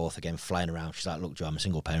back and forth again, flying around. She's like, look, Joe, I'm a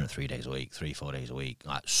single parent 3 days a week, 3-4 days a week.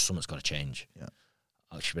 Like, something's got to change. Yeah.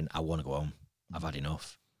 I want to go home. I've had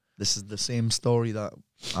enough. This is the same story that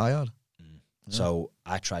I had. So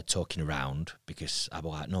I tried talking around because I'm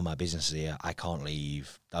like, no, my business is here. I can't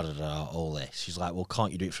leave, all this. She's like, well,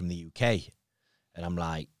 can't you do it from the UK? And I'm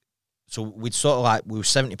like, so we'd sort of like, we were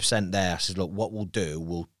 70% there. I said, look, what we'll do,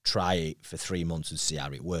 we'll try it for 3 months and see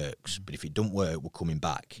how it works. But if it don't work, we're coming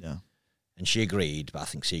back. Yeah. And she agreed, but I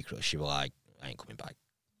think secretly she was like, I ain't coming back.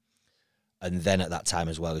 And then at that time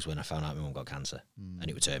as well is when I found out my mum got cancer and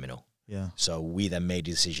it was terminal. Yeah. So we then made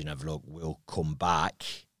a decision of, look, we'll come back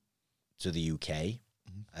to the UK.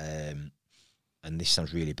 And this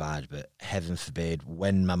sounds really bad, but heaven forbid,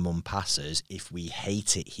 when my mum passes, if we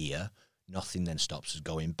hate it here, nothing then stops us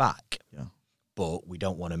going back. Yeah. But we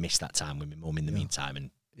don't want to miss that time with my mum in the meantime and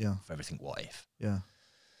for everything, what if? Yeah.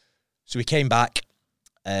 So we came back.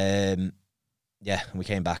 And we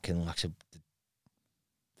came back and like I said,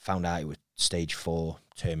 found out it was stage 4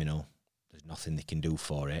 terminal. There's nothing they can do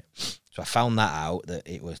for it. So I found that out, that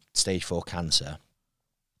it was stage 4 cancer.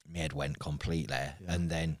 My head went completely. Yeah. And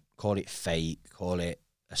then call it fate, call it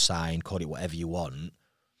a sign, call it whatever you want.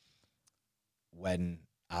 When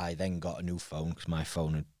I then got a new phone, because my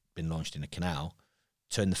phone had been launched in a canal,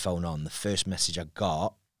 turned the phone on, the first message I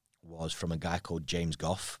got was from a guy called James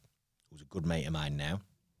Goff, who's a good mate of mine now,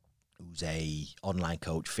 who's a online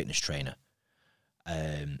coach, fitness trainer.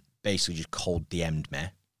 Basically just cold DM'd me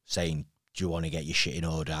saying, do you want to get your shit in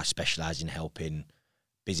order? I specialise in helping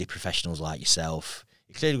busy professionals like yourself.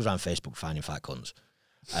 He clearly was on Facebook finding fat cunts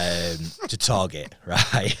to target,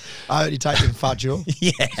 right? I heard you typed in Fat Joe.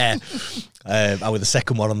 Yeah. I was the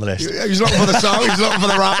second one on the list. He's looking for the song, he's looking for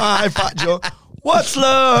the rap. Hi, Fat Joe. What's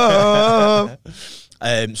love?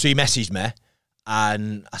 So he messaged me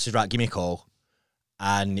and I said, right, give me a call.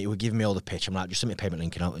 And he would give me all the pitch. I'm like, just send me a payment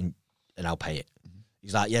link and I'll pay it.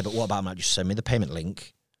 He's like, yeah, but what about? I'm like, just send me the payment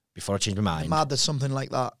link before I change my mind. Mad that something like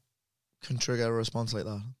that can trigger a response like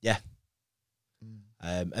that. Yeah.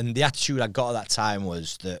 And the attitude I got at that time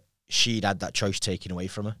was that she'd had that choice taken away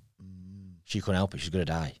from her. She couldn't help it. She's going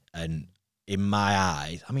to die. And in my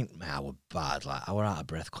eyes, I mean, I was bad. Like, I was out of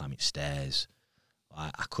breath climbing stairs.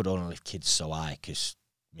 Like, I could only lift kids so high because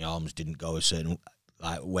my arms didn't go a certain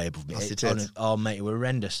way above me. Oh, mate, it was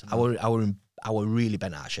horrendous. I were really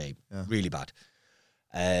bent out of shape. Yeah. Really bad.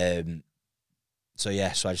 So I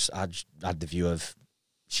just had the view of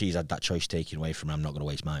she's had that choice taken away from her. I'm not going to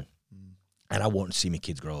waste mine. And I want to see my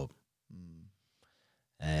kids grow up.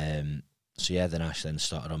 Then I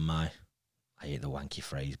started on my, I hate the wanky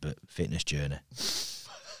phrase, but fitness journey.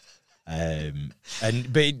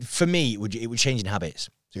 But for me, it would changing habits.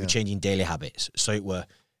 So it were changing daily habits. So it were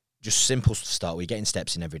just simple to start with, getting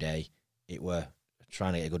steps in every day. It were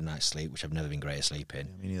trying to get a good night's sleep, which I've never been great at sleeping.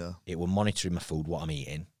 Yeah, me neither. It were monitoring my food, what I'm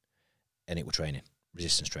eating, and it were training,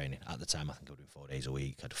 resistance training. At the time, I think I was doing 4 days a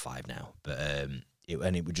week. I do 5 now, but it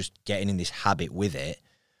was just getting in this habit with it,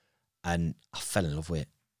 and I fell in love with it.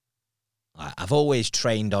 I've always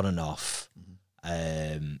trained on and off,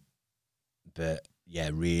 but yeah,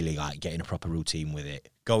 really like getting a proper routine with it.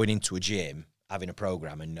 Going into a gym, having a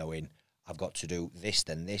program, and knowing I've got to do this,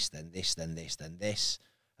 then this, then this, then this, then this,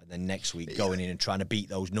 and then next week going in and trying to beat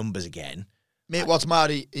those numbers again. Mate, what's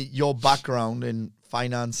mad? Your background in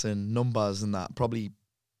finance and numbers and that probably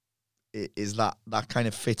is that kind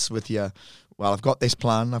of fits with your. Well, I've got this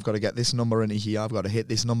plan. I've got to get this number into here. I've got to hit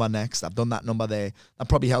this number next. I've done that number there. That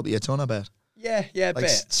probably helped you a ton, I bet. Yeah, a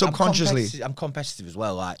bit. Subconsciously. I'm competitive as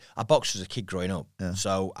well. Like, I boxed as a kid growing up. Yeah.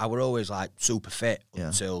 So I were always like super fit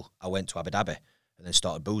until I went to Abu Dhabi and then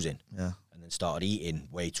started boozing. Yeah. And then started eating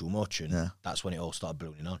way too much. And that's when it all started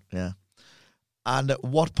ballooning on. Yeah. And at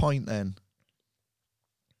what point then,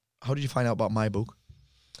 how did you find out about my book?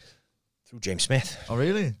 Through James Smith. Oh,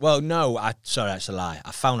 really? Well, no, sorry, that's a lie.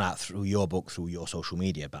 I found out through your book, through your social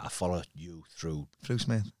media, but I followed you through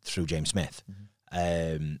Smith. Through James Smith.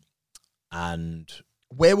 Mm-hmm. And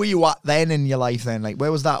where were you at then in your life then? Like, where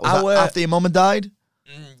was that? Was that after your mum had died?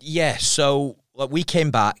 Yeah, so we came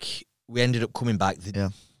back. We ended up coming back.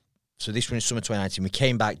 So this was in summer 2019. We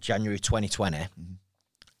came back January 2020.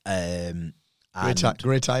 Mm-hmm.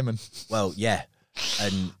 Great timing. Well, yeah.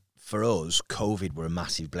 And for us, COVID were a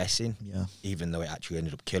massive blessing. Yeah. Even though it actually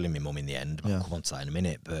ended up killing my mum in the end. I'll come on to that in a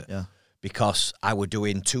minute. But because I were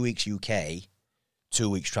doing 2 weeks UK, 2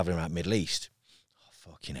 weeks travelling around Middle East. I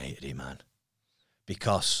fucking hated it, man.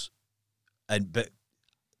 But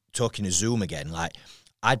talking to Zoom again, like,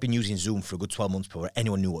 I'd been using Zoom for a good 12 months before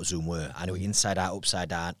anyone knew what Zoom were. I knew it inside out, upside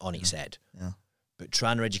down, on its head. Yeah. But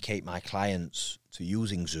trying to educate my clients to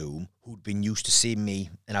using Zoom, who'd been used to seeing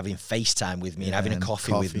me and having FaceTime with me and having a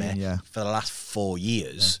coffee with me for the last 4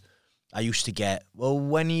 years, I used to get, well,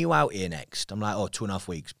 when are you out here next? I'm like, 2.5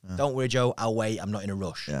 weeks. Don't worry, Joe, I'll wait. I'm not in a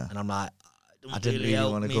rush. And I'm like, I didn't really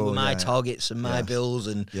help me with my targets and my bills.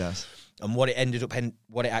 And and what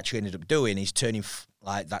it actually ended up doing is turning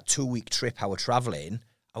like that 2-week trip I was traveling.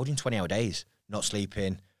 I was in 20-hour days, not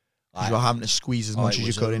sleeping. Like, you were having to squeeze as much as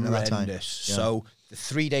you could into that time. So the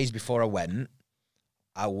 3 days before I went,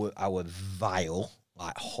 I was vile,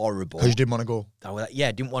 like horrible. Because you didn't want to go.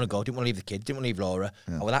 Didn't want to go. Didn't want to leave the kids. Didn't want to leave Laura.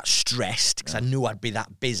 I was that stressed because I knew I'd be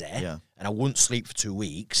that busy, and I wouldn't sleep for 2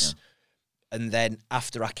 weeks. And then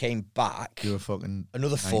after I came back, you were fucking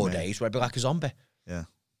another 4 days where I'd be like a zombie. Yeah,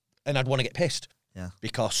 and I'd want to get pissed. Yeah,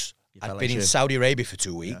 because I'd been in Saudi Arabia for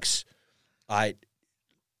 2 weeks.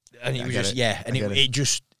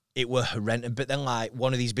 It were horrendous. But then, like,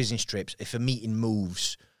 one of these business trips, if a meeting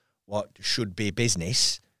moves what should be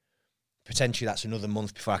business, potentially that's another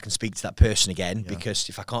month before I can speak to that person again, because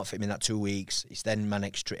if I can't fit them in that 2 weeks, it's then my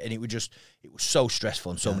next trip. And it was so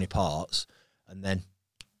stressful on so many parts. And then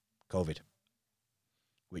COVID,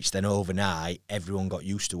 which then overnight, everyone got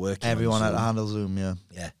used to working. Everyone had to handle Zoom,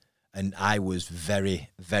 Yeah. And I was very,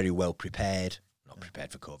 very well prepared. Not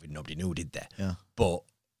prepared for COVID. Nobody knew, did they? Yeah. But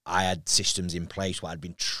I had systems in place what I'd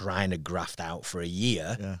been trying to graft out for a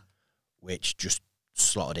year, which just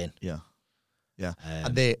slotted in. Yeah.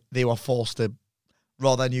 And they were forced to,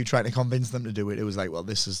 rather than you trying to convince them to do it, it was like, well,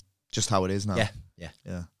 this is just how it is now.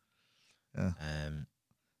 Yeah.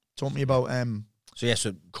 Talk me about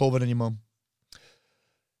so COVID and your mum.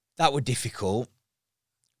 That was difficult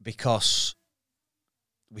because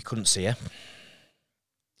we couldn't see her.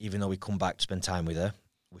 Even though we come back to spend time with her,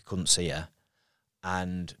 we couldn't see her.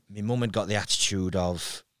 And my mum had got the attitude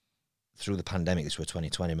of, through the pandemic, this was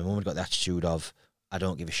 2020, my mum had got the attitude of, I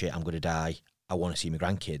don't give a shit, I'm going to die. I want to see my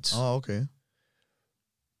grandkids. Oh, okay.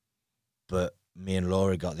 But me and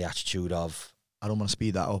Laura got the attitude of, I don't want to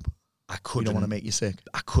speed that up. I couldn't. You don't want to make you sick.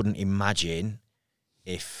 I couldn't imagine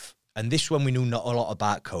if, and this when we knew not a lot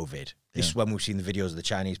about COVID. This is when we've seen the videos of the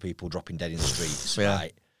Chinese people dropping dead in the streets,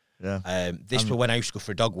 right? Yeah. This was when I used to go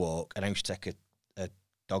for a dog walk, and I used to take a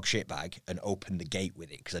dog shit bag and open the gate with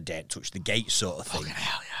it because I daren't touch the gate, sort of thing.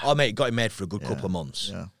 Hell yeah. Oh, mate, got it made for a good couple of months.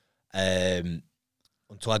 Yeah.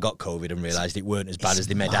 Until I got COVID and realised it weren't as bad as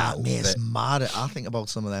they made out. Mate, it's mad. I think about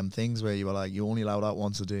some of them things where you were like, you only allowed out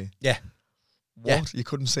once a day. Yeah. What? Yeah. You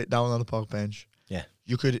couldn't sit down on a park bench. Yeah.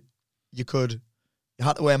 You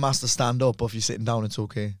had to wear a mask to stand up, but if you're sitting down, it's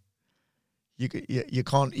okay. You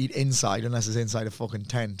can't eat inside unless it's inside a fucking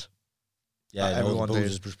tent. Yeah, everyone did.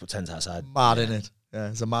 Just put tents outside. Mad, innit? Yeah,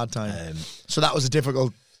 it's a mad time. So that was a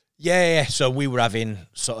difficult... Yeah. So we were having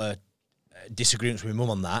sort of disagreements with my mum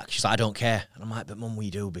on that. She's like, I don't care. And I'm like, but mum, we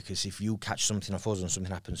do, because if you catch something off us and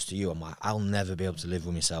something happens to you, I'm like, I'll never be able to live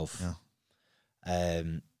with myself. Yeah.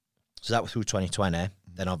 So that was through 2020.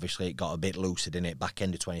 Then obviously it got a bit lucid in it. Back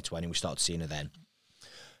end of 2020, we started seeing her then.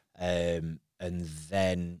 And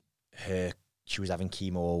then she was having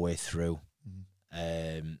chemo all the way through.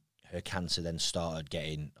 Her cancer then started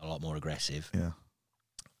getting a lot more aggressive. Yeah.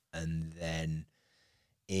 And then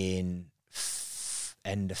in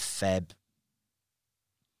end of Feb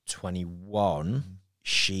 21,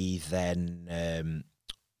 she then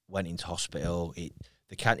went into hospital.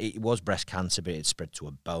 It was breast cancer, but it spread to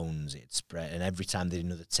her bones. It spread, and every time they did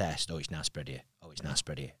another test, it's now spread here. Oh, it's now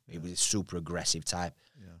spread here. It was a super aggressive type,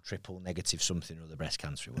 triple negative something or other breast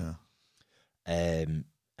cancer. It was.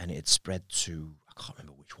 And it had spread to, I can't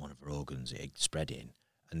remember which one of her organs it had spread in,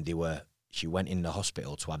 and she went in the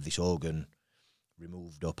hospital to have this organ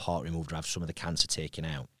removed or part removed, or have some of the cancer taken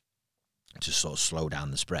out to sort of slow down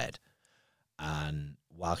the spread. And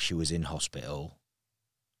while she was in hospital,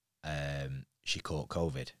 she caught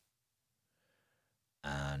COVID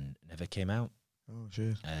and never came out. Oh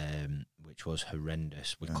shit! Which was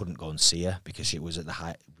horrendous. We couldn't go and see her because it was at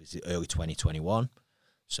early 2021.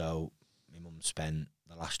 So my mum spent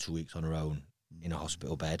the last 2 weeks on her own in a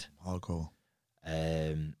hospital bed. Hardcore.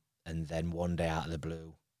 And then one day out of the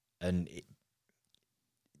blue, and it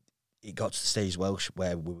got to the stage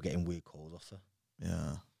where we were getting weird calls off her.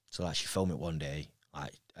 Yeah. So like she phoned me one day,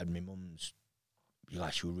 and my mum's, she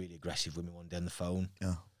was really aggressive with me one day on the phone.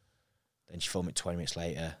 Yeah. Then she phoned me 20 minutes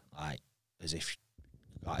later, as if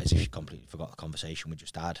she completely forgot the conversation we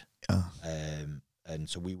just had. Yeah. And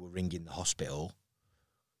so we were ringing the hospital,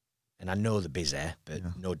 and I know they're busy, but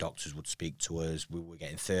no doctors would speak to us. We were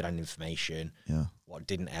getting third-hand information. Yeah. What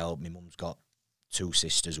didn't help, my mum's got 2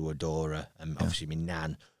 sisters who adore her, and obviously my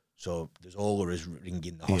nan. So there's all of us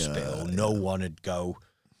ringing the hospital. No one would go,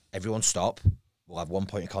 everyone stop. we'll have one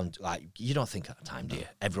point of contact. Like, you don't think at the time, do you?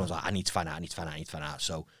 Everyone's like, I need to find out.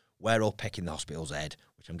 So we're all pecking the hospital's head,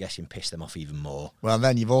 which I'm guessing pissed them off even more. Well,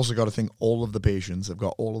 then you've also got to think all of the patients have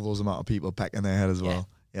got all of those amount of people pecking their head as well.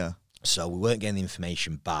 Yeah. So we weren't getting the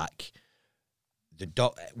information back.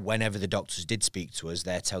 Whenever the doctors did speak to us,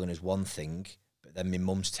 they're telling us one thing, but then my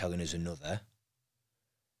mum's telling us another.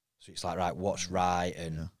 So it's like, right, what's right?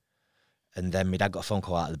 And then my dad got a phone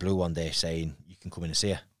call out of the blue one day saying, you can come in and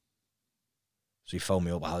see her. So he phoned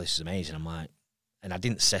me up, wow, this is amazing. I'm like, and I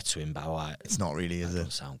didn't say to him, but I'm like, it's not really, is it?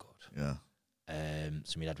 Doesn't sound good. Yeah.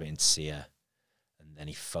 So my dad went in to see her, and then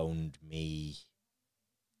he phoned me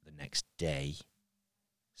the next day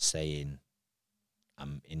saying,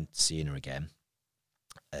 I'm in seeing her again.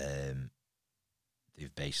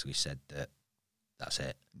 They've basically said that that's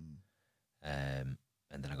it. And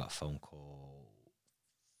then I got a phone call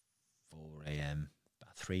 4 a.m.,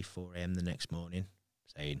 about 4 a.m. the next morning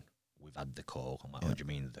saying, we've had the call. I'm like, what do you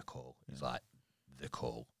mean the call? It's like, the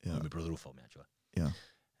call. Yeah. My brother who phoned me, actually. Yeah.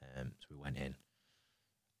 So we went in,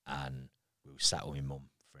 and we sat with my mum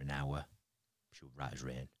for an hour. She was right as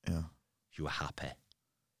rain. Yeah. She was happy.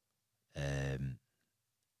 And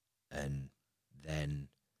then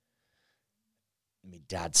my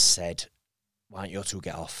dad said, why don't you two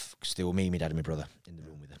get off? Because they were me, my dad and my brother in the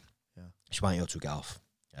room with her. Yeah. She said, why don't you two get off?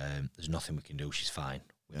 There's nothing we can do. She's fine.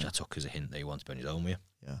 Which I took as a hint that he wanted to be on his own with you.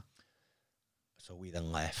 Yeah. So we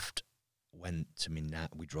then left, went to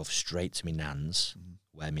we drove straight to my nan's,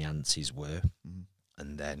 where my aunties were.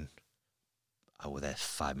 And then I was there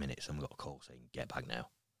 5 minutes and we got a call saying, get back now.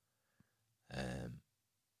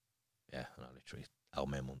 Yeah, and I literally held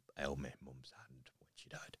my mum's hand when she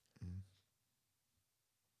died.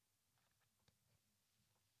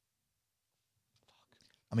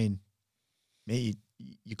 I mean, maybe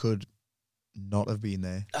you could not have been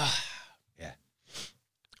there. Yeah.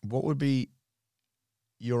 What would be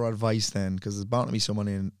your advice then? Because there's bound to be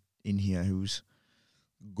someone in here who's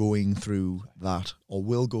going through that or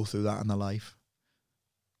will go through that in their life.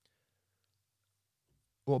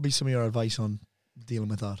 What would be some of your advice on dealing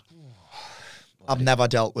with that? I've never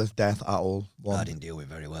dealt with death at all. I didn't deal with it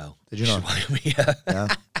very well. Did you not? Yeah.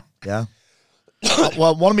 Yeah.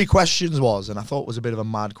 Well, one of my questions was, and I thought it was a bit of a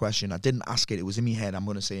mad question. I didn't ask it. It was in my head. I'm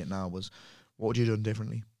going to say it now. Was, what would you have done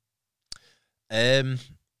differently?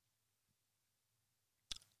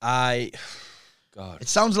 God. It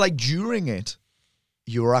sounds like during it,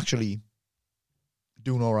 you were actually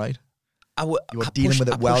doing all right. You were dealing with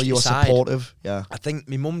it well. You were supportive. Yeah. I think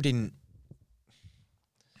my mum didn't.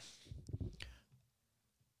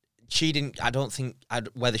 She didn't. I don't think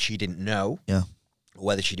whether she didn't know. Yeah. Or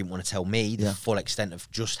whether she didn't want to tell me the full extent of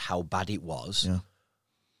just how bad it was. Yeah.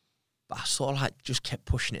 But I sort of like just kept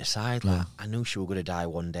pushing it aside. Like I knew she was going to die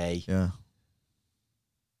one day. Yeah.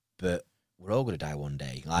 But we're all going to die one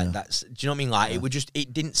day. Like that's. Do you know what I mean? Like it would just.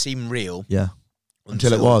 It didn't seem real. Yeah.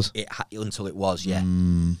 Until it was. Until it was. Yeah.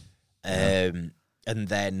 And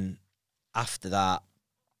then after that,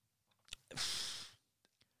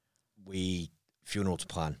 funeral to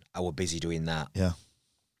plan. I was busy doing that. Yeah.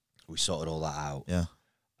 We sorted all that out. Yeah.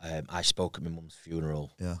 I spoke at my mum's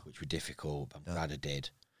funeral, Yeah. which was difficult, but I'm glad I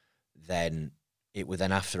did. Then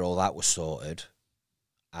after all that was sorted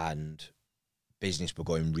and business were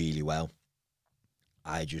going really well,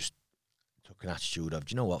 I just took an attitude of,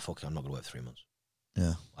 do you know what, fuck it, I'm not going to work 3 months.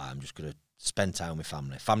 Yeah. I'm just going to spend time with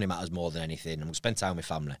family. Family matters more than anything. I'm going to spend time with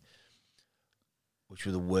family, which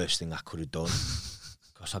was the worst thing I could have done.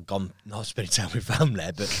 Because I'd gone, not spending time with family,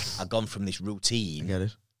 but I'd gone from this routine I get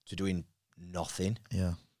it. to doing nothing.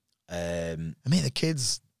 Yeah. I mean, the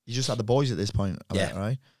kids, you just had the boys at this point,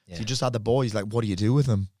 right? Yeah. So you just had the boys, like, what do you do with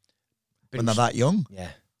them when they're that young?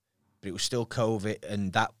 Yeah. But it was still COVID,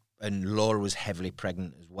 and Laura was heavily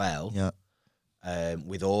pregnant as well. Yeah.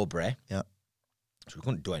 With Aubrey. Yeah. So we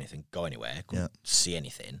couldn't do anything, go anywhere, couldn't see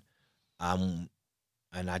anything. And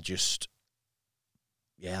I just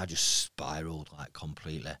spiraled like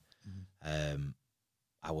completely.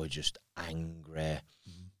 I was just angry.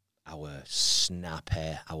 I was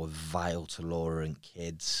snappy. I was vile to Laura and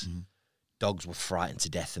kids. Dogs were frightened to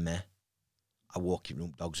death of me. I walk in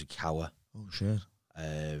room, dogs would cower. Oh, shit.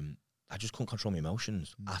 I just couldn't control my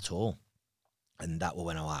emotions at all. And that was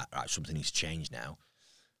when I was like, right, something needs to change now.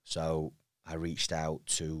 So I reached out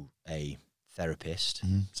to a therapist,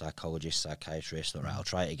 psychologist, psychiatrist. All right, I'll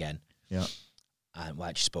try it again. Yeah. And I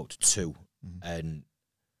actually spoke to two. And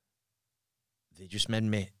they just made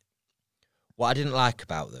me... What I didn't like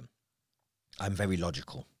about them, I'm very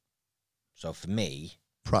logical. So for me,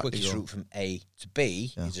 the quickest route from A to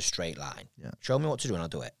B is a straight line. Yeah. Show me what to do and I'll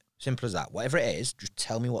do it. Simple as that. Whatever it is, just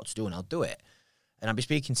tell me what to do and I'll do it. And I'd be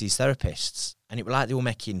speaking to these therapists, and it was like they were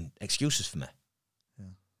making excuses for me.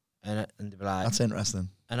 Yeah. And they'd be like... That's interesting.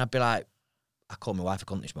 And I'd be like, I called my wife a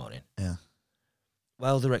cunt this morning. Yeah.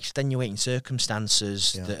 Well, there are extenuating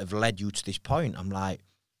circumstances that have led you to this point. I'm like,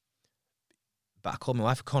 but I called my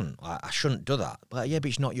wife a cunt. I shouldn't do that. But yeah, but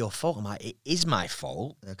it's not your fault. I'm like, it is my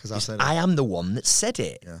fault. Yeah, because I said it. I am the one that said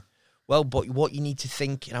it. Yeah. Well, but what you need to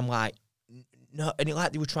think, and I'm like, no, and it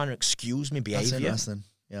like they were trying to excuse my behaviour. That's interesting.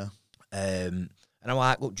 Yeah. And I'm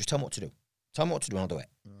like, look, just tell me what to do. Tell me what to do, and I'll do it.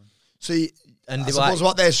 See, And I they were suppose like,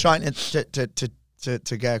 what they're trying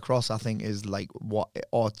to get across, I think, is like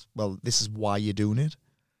this is why you're doing it,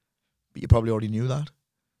 but you probably already knew that.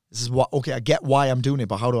 This is what. Okay, I get why I'm doing it,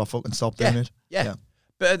 but how do I fucking stop doing it? Yeah.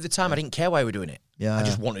 But at the time, I didn't care why we were doing it. Yeah. I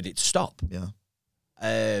just wanted it to stop. Yeah.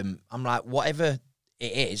 I'm like, whatever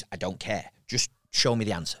it is, I don't care. Just show me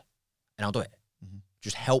the answer, and I'll do it. Mm-hmm.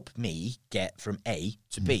 Just help me get from A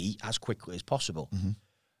to B as quickly as possible.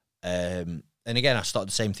 Mm-hmm. And again, I started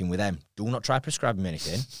the same thing with them. Do not try prescribing me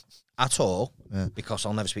anything at all, because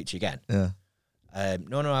I'll never speak to you again. Yeah.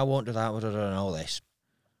 No, I won't do that. And all this.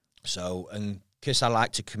 So, and because I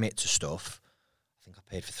like to commit to stuff, I think I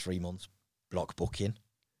paid for 3 months block booking.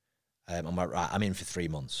 I'm like, right, I'm in for 3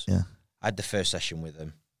 months. Yeah. I had the first session with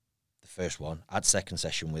them, the first one. I had second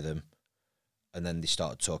session with them, and then they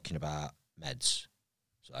started talking about meds.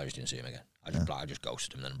 So I just didn't see them again. I just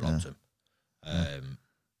ghosted them and then blocked them.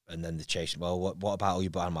 And then they chased, well, what about all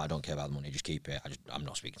your I'm like, I don't care about the money, just keep it. I'm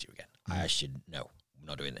not speaking to you again. I actually, no, I'm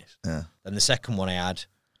not doing this. Yeah. Then the second one I had,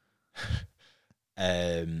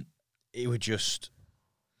 it was just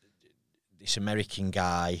this American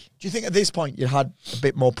guy. Do you think at this point you had a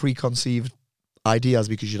bit more preconceived ideas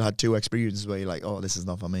because you'd had 2 experiences where you're like, oh, this is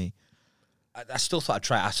not for me? I still thought I'd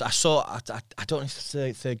try it. I don't know if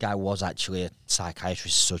the third guy was actually a psychiatrist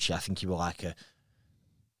as such. I think he was like a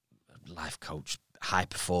life coach, high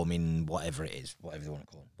performing, whatever it is, whatever you want to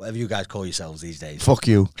call it. Whatever you guys call yourselves these days. Fuck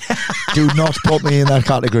you. Do not put me in that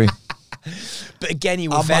category. But again, he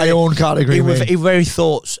was my own category. He was very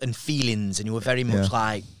thoughts and feelings, and he was very much Yeah.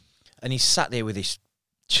 like, and he sat there with his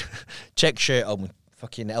check shirt on, with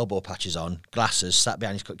fucking elbow patches on, glasses, sat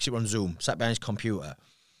behind his, because he was on Zoom, sat behind his computer,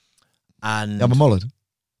 and You have a mullet?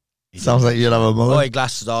 Sounds like you'd have a mullet. boy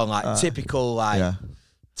glasses on, like typical like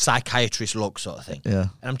psychiatrist look sort of thing. Yeah.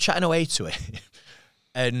 And I'm chatting away to it,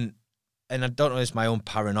 and I don't know, it's my own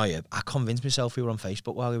paranoia. I convinced myself he were on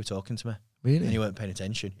Facebook while he were talking to me. Really? And he weren't paying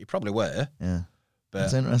attention. He probably were. Yeah. But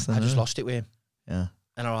That's interesting. I just isn't it? lost it with him. Yeah.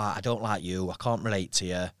 And I'm like, I don't like you. I can't relate to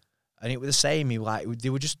you. And it was the same. He like they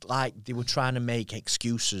were just like they were trying to make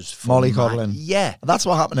excuses for Mollycoddling. Yeah. That's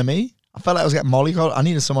what happened to me. I felt like I was getting mollycoddled. I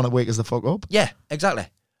needed someone to wake us the fuck up. Yeah, exactly.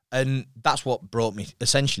 And that's what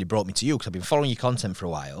essentially brought me to you, because I've been following your content for a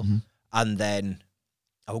while. Mm-hmm. And then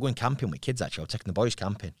I was going camping with kids, actually. I was taking the boys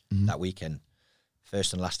camping Mm-hmm. that weekend.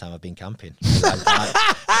 First and last time I've been camping. Realised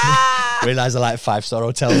I like 5-star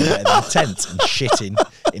hotels better than a tent and shitting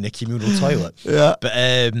in a communal toilet. Yeah. But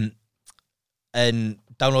and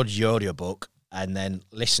downloaded your audiobook and then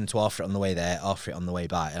listened to half it on the way there, half it on the way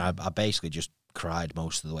back, and I basically just cried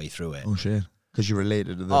most of the way through it. Oh shit! Because you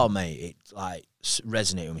related to them. Oh mate, it like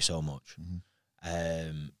resonated with me so much.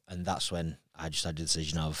 And that's when I just had the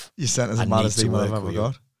decision of You sent us I the need maddest to email I've work ever with you.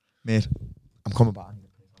 got, mate. I'm coming back.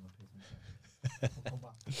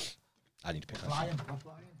 I need to pick up.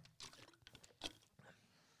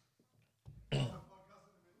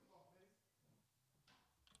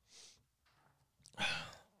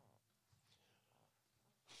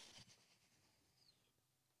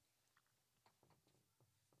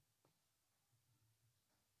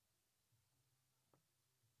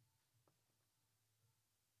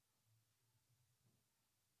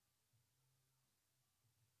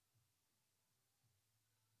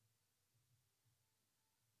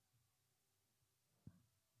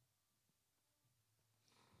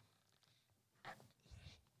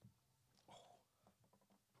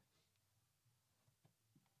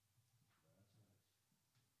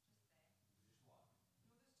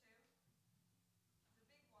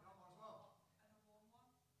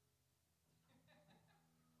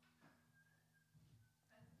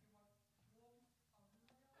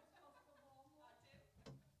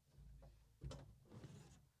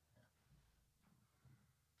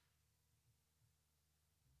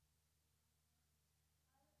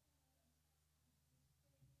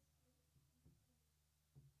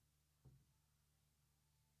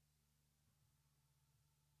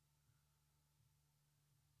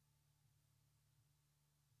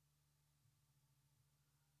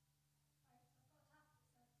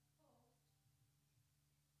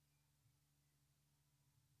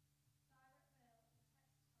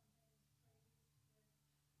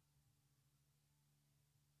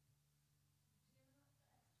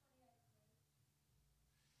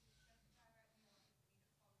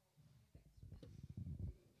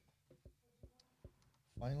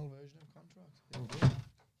 Final version of contract.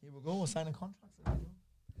 Here we go. We're signing contracts. There we go.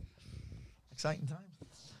 Exciting times.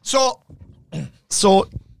 So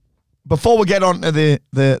before we get on to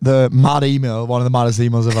the mad email, one of the maddest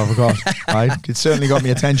emails I've ever got, right? It certainly got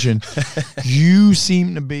me attention. You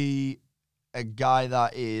seem to be a guy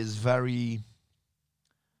that is very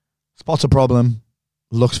spots a problem,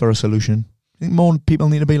 looks for a solution. I think more people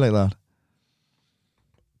need to be like that.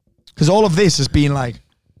 Because all of this has been like,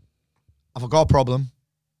 I've got a problem,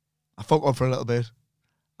 I fuck up for a little bit,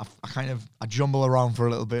 I jumble around for a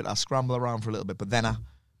little bit, I scramble around for a little bit, but then I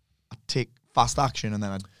take fast action and then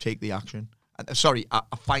I take the action. I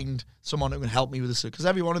find someone who can help me with this. Because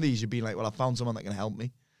every one of these you'd be like, well, I found someone that can help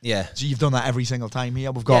me. Yeah. So you've done that every single time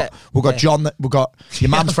here. We've got John, we've got your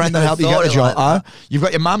mum's friend that helped you get the job. Like you've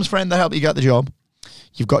got your mum's friend that helped you get the job.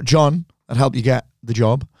 You've got John that helped you get the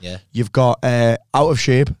job. Yeah. You've got out of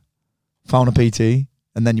shape, found a PT,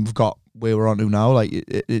 and then you've got where we're on to now. Like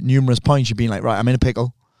at numerous points you've been like, right, I'm in a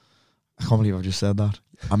pickle. I can't believe I've just said that.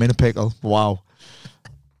 I'm in a pickle. Wow.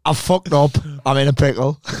 I fucked up. I'm in a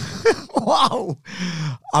pickle. Wow.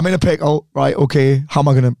 I'm in a pickle. Right, okay. How am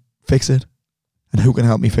I going to fix it? And who can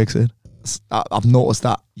help me fix it? I've noticed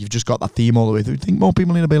that you've just got that theme all the way through. I think more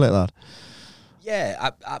people need to be like that.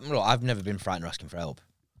 Yeah, look, I've never been frightened of asking for help.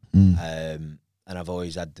 And I've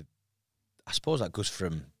always had I suppose that goes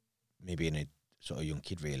from me being a sort of young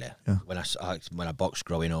kid, really. Yeah. When I boxed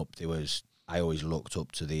growing up, I always looked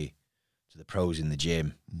up to the pros in the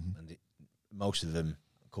gym, and most of them,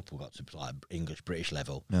 a couple got to like English, British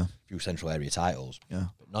level, a few central area titles,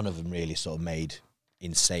 but none of them really sort of made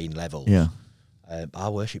insane levels. Yeah. I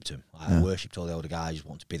worshipped them. I worshipped all the older guys,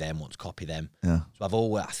 want to be them, want to copy them. Yeah.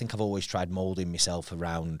 So I think I've always tried moulding myself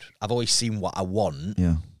around. I've always seen what I want,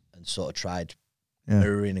 and sort of tried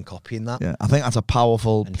mirroring and copying that. Yeah, I think that's a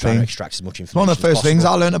powerful and thing. trying to extract as much information. One of the first as possible. things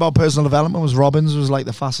I learned about personal development was Robbins was like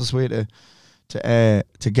the fastest way to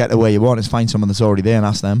get to where you want is find someone that's already there and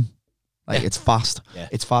ask them. Like it's fast. Yeah.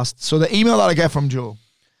 It's fast. So the email that I get from Joe,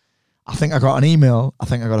 I think I got an email, I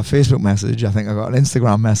think I got a Facebook message, I think I got an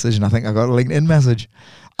Instagram message, and I think I got a LinkedIn message.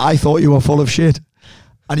 I thought you were full of shit.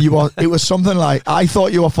 And it was something like, I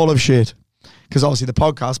thought you were full of shit. Because obviously the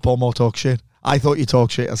podcast, Paul Moore Talk Shit. I thought you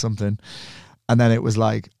talk shit or something. And then it was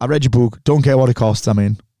like, I read your book, don't care what it costs, I'm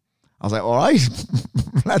in. I was like, all right,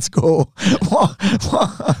 let's go.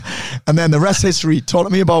 And then the rest history. Talk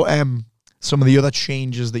to me about some of the other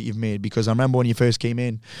changes that you've made, because I remember when you first came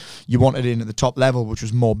in, you wanted in at the top level, which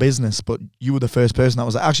was more business, but you were the first person that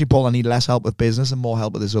was like, actually, Paul, I need less help with business and more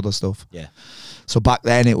help with this other stuff. Yeah. So back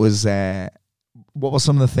then it was, what are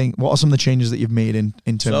some of the changes that you've made in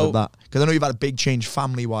terms of that? Because I know you've had a big change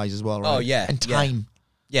family-wise as well, right? Oh, yeah. And time.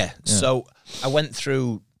 Yeah. So I went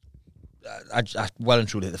through, I well and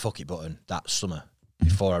truly hit the fuck it button that summer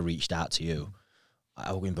before I reached out to you.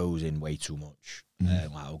 I was going boozing way too much. I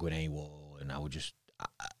was going AWOL, and I was just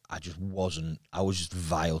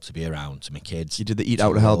vile to be around to my kids. You did the eat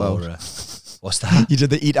out to help out. What's that? You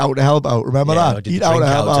did the eat out to help out. Remember that? I did eat out to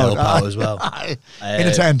help out as well. In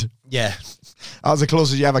a tent. Yeah. That was the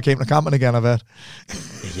closest you ever came to camping again, I bet.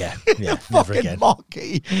 Yeah, never again.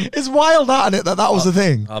 Mocky. It's wild, that, isn't it? That was the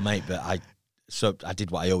thing. Oh, mate, but I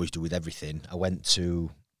did what I always do with everything. I went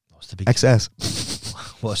to XS.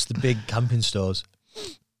 What's the big camping stores?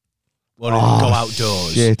 Go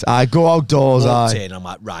outdoors. Shit, I go outdoors. Walked in, I'm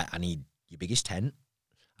like, right, I need your biggest tent.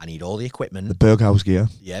 I need all the equipment. The Berghaus gear.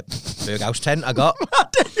 Yep, Berghaus tent I got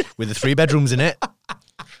with the 3 bedrooms in it.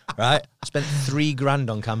 Right, I spent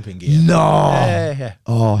 $3,000 on camping gear. No. Yeah.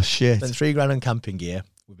 Oh shit. Spent $3,000 on camping gear.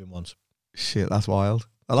 We've been once. Shit, that's wild.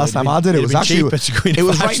 The last time I did it was actually it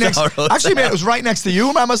was right next. Actually, mate, it was right next to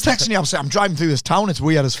you. Man, I was texting you. I was saying, I'm driving through this town. It's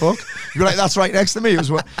weird as fuck. You're like, that's right next to me. It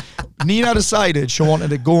was Nina decided she wanted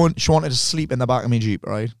to sleep in the back of my Jeep,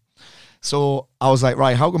 right? So I was like,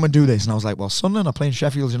 right, how can we do this? And I was like, well, Sunderland are playing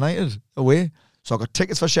Sheffield United away. So I got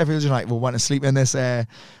tickets for Sheffield United. We went to sleep in this.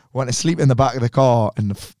 Went to sleep in the back of the car,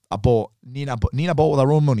 and I bought Nina bought with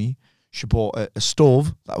her own money. She bought a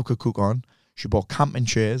stove that we could cook on. She bought camping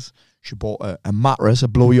chairs. She bought a mattress, a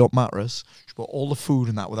blow-you-up mattress. She bought all the food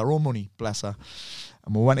and that with her own money, bless her.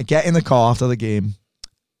 And we went to get in the car after the game.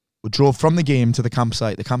 We drove from the game to the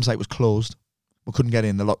campsite. The campsite was closed. We couldn't get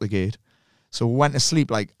in. They locked the gate. So we went to sleep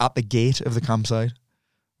like at the gate of the campsite,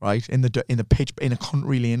 right in the pitch in a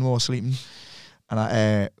country lane. We were sleeping,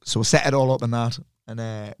 and so we set it all up and that,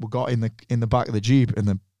 and we got in the back of the Jeep, and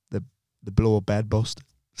the blow-up bed bust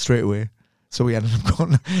straight away. So we ended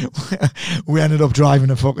up driving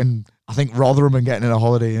to fucking, I think, Rotherham and getting in a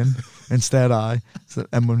Holiday Inn instead. And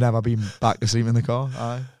we've never been back to sleep in the car.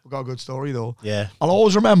 We got a good story though. Yeah. I'll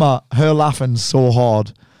always remember her laughing so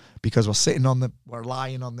hard because we're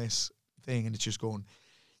lying on this thing and it's just going,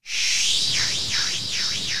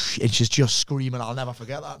 it's just screaming. I'll never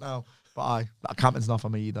forget that now. But that camping's not for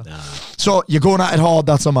me either. Nah. So you're going at it hard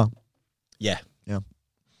that summer. Yeah.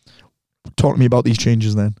 Talk to me about these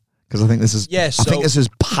changes then, because I think this is Yeah, I think this is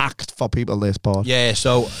packed for people this part. Yeah,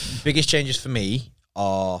 so biggest changes for me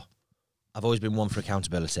are, I've always been one for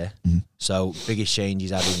accountability. So biggest change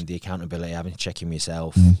is having the accountability, having checking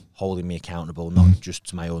myself, holding me accountable, not just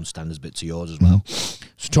to my own standards, but to yours as well.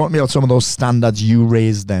 So talk to me about some of those standards you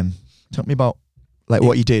raised then. Talk to me about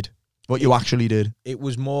what you did, what you actually did. It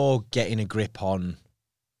was more getting a grip on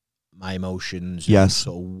my emotions. Yes. And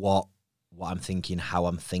sort of what I'm thinking, how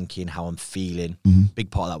I'm feeling. Big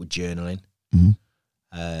part of that was journaling.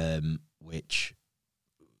 Which,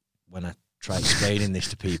 when I try explaining this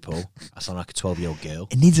to people, I sound like a 12-year-old girl.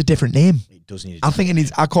 It needs a different name. It does need a I think it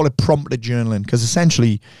needs, I call it prompted journaling, because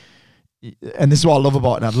essentially, and this is what I love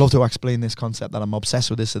about it, and I'd love to explain this concept that I'm obsessed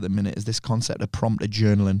with this at the minute, is this concept of prompted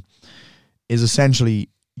journaling. Is essentially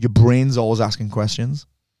your brain's always asking questions.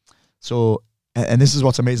 So, and this is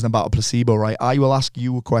what's amazing about a placebo, right? I will ask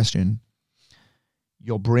you a question.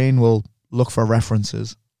 Your brain will look for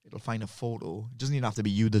references. It'll find a photo. It doesn't even have to be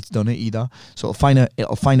you that's done it either. So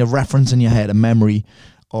it'll find a reference in your head, a memory,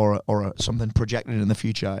 or something projected in the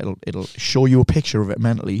future. It'll show you a picture of it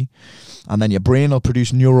mentally, and then your brain will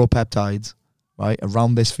produce neuropeptides, right,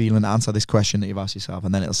 around this feeling, answer this question that you've asked yourself,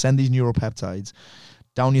 and then it'll send these neuropeptides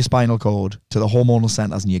down your spinal cord to the hormonal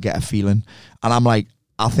centers, and you get a feeling. And I'm like,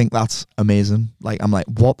 I think that's amazing. Like, I'm like,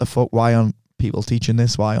 what the fuck? Why aren't people teaching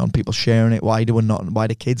this? Why aren't people sharing it? Why do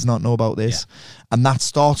kids not know about this? And that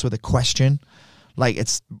starts with a question. Like,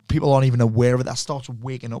 it's, people aren't even aware of it. That starts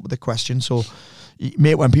waking up with a question. So,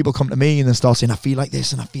 mate, when people come to me and they start saying, I feel like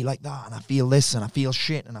this and I feel like that and I feel this and I feel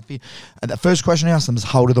shit and the first question I ask them is,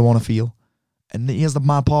 how do they want to feel? And here's the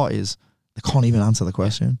mad part is, they can't even answer the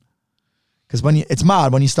question. Because it's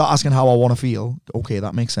mad when you start asking how I want to feel. Okay,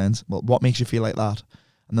 that makes sense. Well, what makes you feel like that?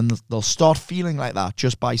 And then they'll start feeling like that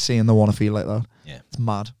just by saying they want to feel like that. Yeah. It's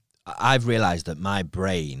mad. I've realised that my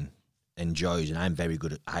brain enjoys, and I'm very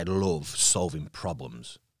good at, I love solving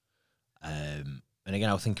problems. And again,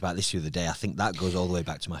 I was thinking about this the other day. I think that goes all the way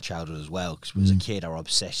back to my childhood as well. Because as a kid, I was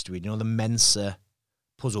obsessed with, the Mensa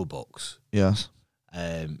puzzle books. Yes.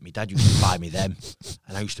 My dad used to buy me them,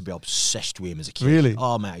 and I used to be obsessed with him as a kid. Really?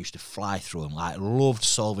 Oh, man, I used to fly through them. Like, loved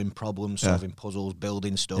solving problems, solving puzzles,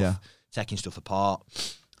 building stuff, taking stuff apart.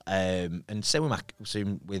 And same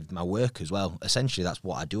with my work as well. Essentially, that's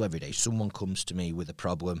what I do every day. Someone comes to me with a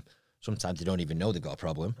problem. Sometimes they don't even know they've got a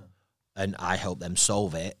problem, and I help them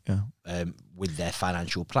solve it with their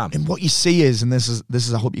financial plan. And what you see is, and this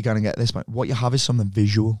is I hope you're going to get this, but what you have is something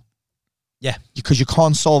visual. Yeah. Because you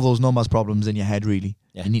can't solve those numbers problems in your head, really.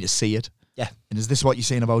 Yeah. You need to see it. Yeah. And is this what you're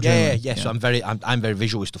saying about journaling? Yeah. So I'm very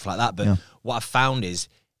visual with stuff like that. But what I've found is,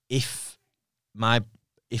 if I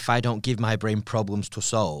don't give my brain problems to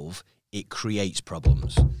solve, it creates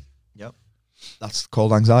problems. Yep. That's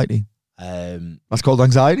called anxiety. That's called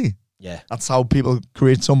anxiety. Yeah. That's how people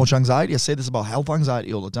create so much anxiety. I say this about health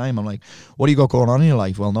anxiety all the time. I'm like, what do you got going on in your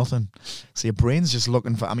life? Well, nothing. So your brain's just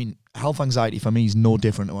looking for, health anxiety for me is no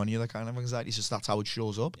different to any other kind of anxiety. It's just that's how it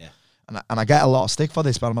shows up. Yeah. And I get a lot of stick for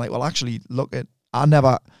this, but I'm like, well, actually,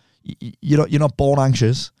 you're not born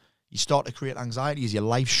anxious. You start to create anxiety as your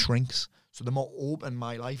life shrinks. So the more open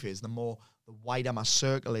my life is, the wider my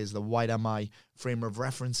circle is, the wider my frame of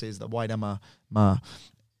reference is, the wider my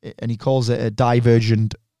and he calls it a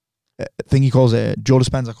divergent thing. He calls it, Joe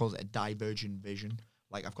Dispenza calls it a divergent vision.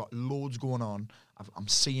 Like, I've got loads going on. I'm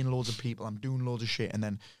seeing loads of people. I'm doing loads of shit. And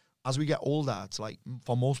then as we get older, it's like,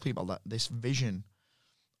 for most people, that this vision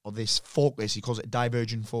or this focus, he calls it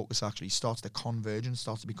divergent focus, actually starts to converge and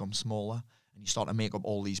starts to become smaller. And you start to make up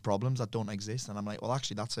all these problems that don't exist. And I'm like, well,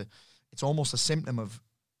 actually, it's almost a symptom of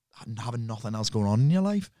having nothing else going on in your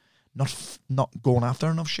life. Not going after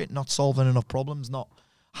enough shit, not solving enough problems, not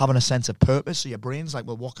having a sense of purpose. So your brain's like,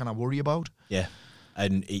 well, what can I worry about? Yeah.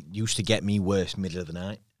 And it used to get me worse middle of the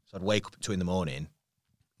night. So I'd wake up at 2 a.m,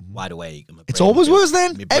 wide awake. And it's always worse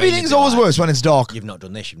then? Everything's always worse when it's dark. You've not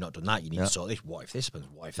done this, you've not done that. You need to sort this. What if this happens?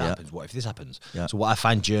 What if that happens? What if this happens? Yeah. So what I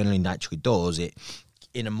find journaling actually does,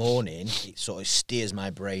 in the morning, it sort of steers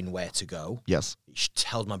my brain where to go. Yes. It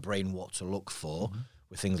tells my brain what to look for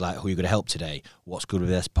with things like, who you're going to help today, what's good with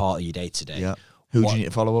this part of your day today. Yeah. Who do you need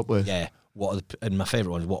to follow up with? Yeah. And my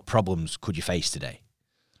favourite one is, what problems could you face today?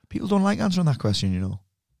 People don't like answering that question,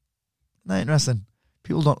 Not interesting.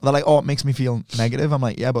 People don't. They're like, oh, it makes me feel negative. I'm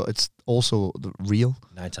like, yeah, but it's also real.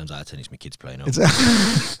 9 times out of 10, it's my kids playing.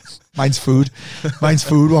 It's mine's food. Mine's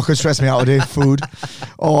food. What could stress me out today? Food.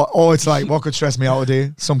 Or it's like, what could stress me out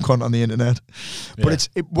today? Some cunt on the internet. But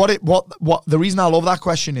what the reason I love that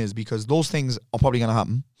question is because those things are probably going to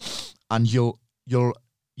happen, and you'll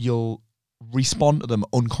respond to them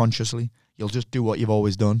unconsciously. You'll just do what you've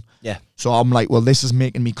always done. Yeah. So I'm like, well, this is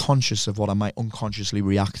making me conscious of what I might unconsciously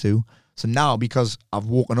react to. So now, because I've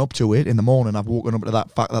woken up to it in the morning, I've woken up to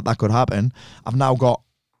that fact that could happen. I'm not going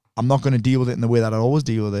to deal with it in the way that I always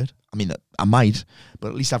deal with it. I mean, I might, but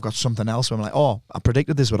at least I've got something else where I'm like, oh, I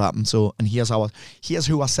predicted this would happen. So, and here's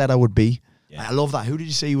who I said I would be. Yeah. I love that. Who did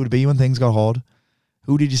you say you would be when things got hard?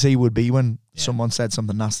 Who did you say you would be when someone said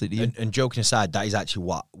something nasty to you? And joking aside, that is actually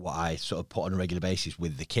what I sort of put on a regular basis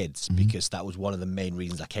with the kids, because that was one of the main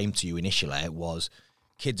reasons I came to you initially, was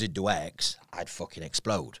kids would do X, I'd fucking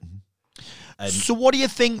explode. So what do you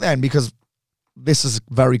think then? Because this is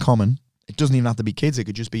very common. It doesn't even have to be kids. It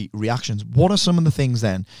could just be reactions. What are some of the things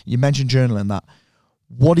then? You mentioned journaling that.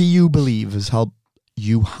 What do you believe has helped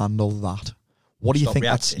you handle that? What do you think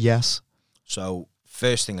reacting. that's... Yes. So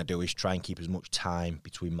first thing I do is try and keep as much time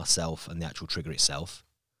between myself and the actual trigger itself.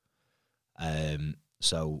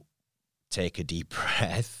 So take a deep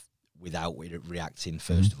breath without reacting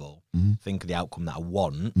first of all. Think of the outcome that I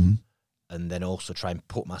want. And then also try and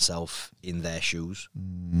put myself in their shoes.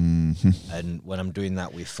 And when I'm doing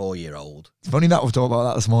that with 4-year-old... It's funny that we've talked about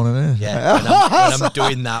that this morning, isn't it? Yeah, when I'm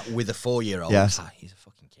doing that with a 4-year-old, yes. He's a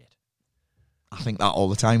fucking kid. I think that all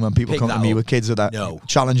the time when people come to me with kids with that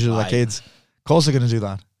challenges with their kids. Of course they're going to do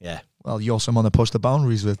that. Yeah. Well, you're someone that pushed the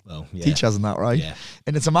boundaries with teachers and that, right? Yeah.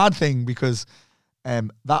 And it's a mad thing because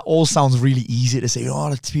that all sounds really easy to say, oh,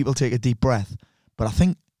 let people take a deep breath. But I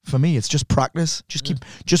think for me, it's just practice. And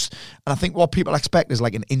I think what people expect is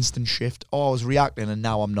like an instant shift. Oh, I was reacting and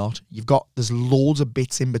now I'm not. There's loads of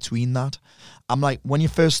bits in between that. I'm like, when you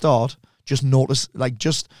first start, just notice,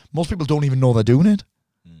 most people don't even know they're doing it.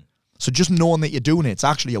 So just knowing that you're doing it, it's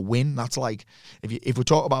actually a win. That's like, if we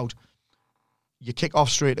talk about, you kick off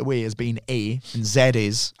straight away as being A and Z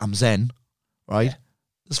is, I'm Zen, right? Yeah.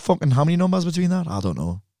 There's fucking, how many numbers between that? I don't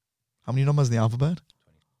know. How many numbers in the alphabet?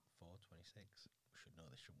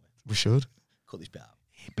 We should. Cut this bit out.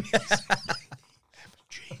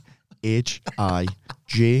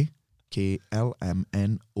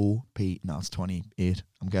 H-I-J-K-L-M-N-O-P. No, it's 28,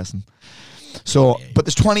 I'm guessing. So, but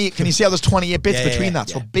there's 28. Can you see how there's 28 bits between that?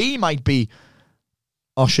 So B might be,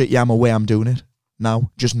 oh shit, yeah, I'm aware I'm doing it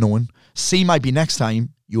now, just knowing. C might be next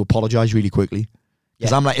time you apologise really quickly.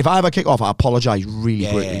 Because I'm like, if I ever kick off, I apologise really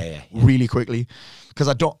quickly. Really quickly.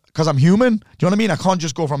 Because I'm human. Do you know what I mean? I can't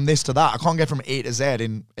just go from this to that. I can't get from A to Z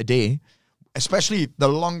in a day. Especially the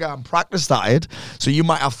longer I'm practiced at it. So you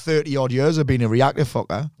might have 30 odd years of being a reactive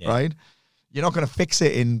fucker, right? You're not going to fix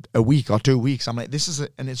it in a week or 2 weeks. I'm like,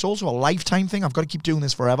 and it's also a lifetime thing. I've got to keep doing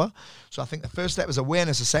this forever. So I think the first step is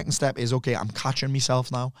awareness. The second step is, okay, I'm catching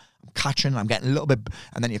myself now. I'm getting a little bit,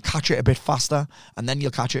 and then you catch it a bit faster, and then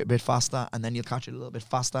you'll catch it a bit faster, and then you'll catch it a little bit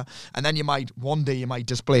faster. And then one day you might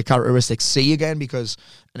display characteristic C again, because,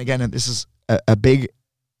 and again, this is a big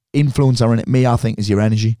influencer in it, me, I think, is your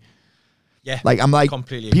energy. Yeah. Like, I'm like,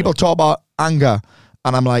 people talk about anger,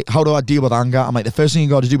 and I'm like, how do I deal with anger? I'm like, the first thing you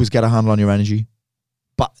got to do is get a handle on your energy.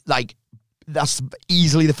 But like, that's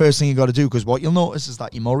easily the first thing you got to do, because what you'll notice is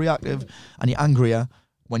that you're more reactive and you're angrier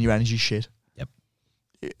when your energy's shit. Yep.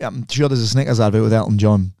 I'm sure there's a Snickers advert with Elton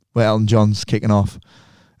John, where Elton John's kicking off,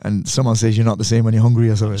 and someone says you're not the same when you're hungry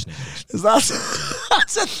or something. Is that's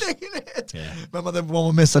a thing, isn't it? Yeah. Remember the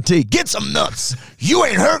one with Mr. T? Get some nuts. You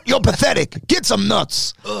ain't hurt. You're pathetic. Get some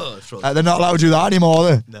nuts. They're not allowed to do that anymore,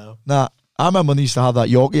 are they? No. Nah. I remember when they used to have that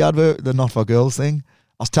Yorkie advert, the Not For Girls thing.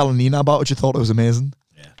 I was telling Nina about it. She thought it was amazing.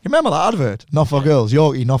 Yeah. You remember that advert? Not For Girls.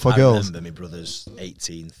 Yorkie, Not For Girls. I remember my brother's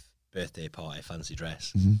 18th birthday party, fancy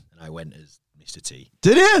dress, and I went as Mr. T.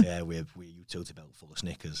 Did you? Yeah, we a utility belt full of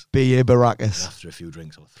Snickers. B.A. Baracus. And after a few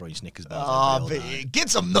drinks, I was throwing Snickers belts. Oh, get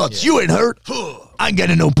some nuts. Yeah. You ain't hurt. I ain't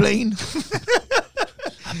getting no plane.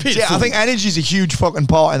 Yeah, I think energy's a huge fucking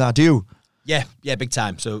part in that, do you? Yeah, big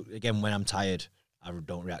time. So, again, when I'm tired, I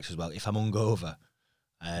don't react as well. If I'm hungover,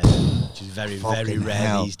 which is very, very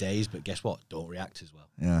rare these days, but guess what? Don't react as well.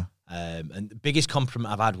 Yeah. And the biggest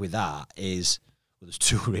compliment I've had with that is, well, there's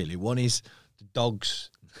two really. One is the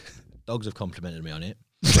dogs. Dogs have complimented me on it.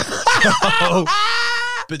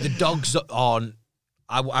 But the dogs on...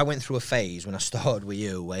 I went through a phase when I started with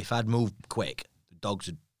you where if I'd moved quick, the dogs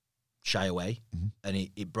would shy away. And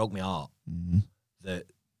it broke my heart that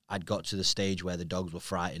I'd got to the stage where the dogs were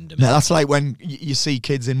frightened. Yeah, that's like when you see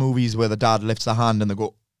kids in movies where the dad lifts a hand and they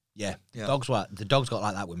go, Yeah, Yeah. the dogs got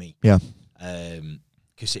like that with me. Yeah.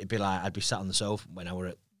 Because it'd be like I'd be sat on the sofa when I were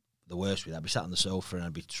at the worst with. I'd be sat on the sofa and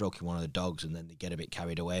I'd be stroking one of the dogs, and then they'd get a bit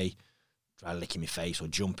carried away, try licking my face or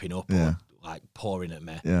jumping up Yeah. or like pawing at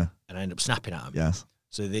me, Yeah. and I end up snapping at them. Yes.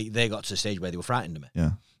 So they got to the stage where they were frightened of me.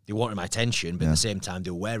 Yeah. They wanted my attention, but Yeah. at the same time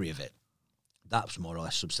they were wary of it. That's more or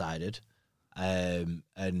less subsided. And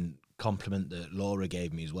compliment that Laura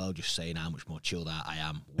gave me as well, just saying how much more chilled out I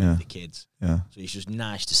am with Yeah. the kids. Yeah. So it's just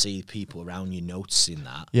nice to see people around you noticing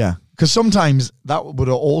that. Yeah, because sometimes that would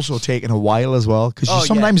have also taken a while as well. Because Oh, you yeah.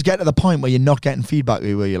 sometimes get to the point where you're not getting feedback,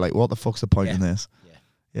 where you're like, "What the fuck's the point in this?" Yeah.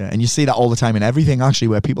 Yeah, and you see that all the time in everything, actually,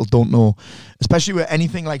 where people don't know, especially with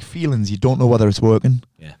anything like feelings, you don't know whether it's working.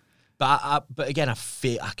 Yeah. But but again, I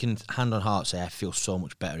can hand on heart say I feel so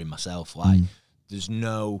much better in myself. Like there's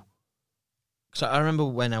no. So I remember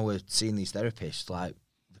when I was seeing these therapists, like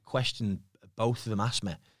the question both of them asked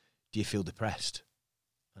me, "Do you feel depressed?"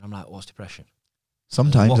 And I'm like, "What's depression?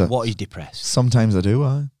 Sometimes, What is depressed?" sometimes I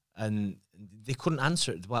do. And they couldn't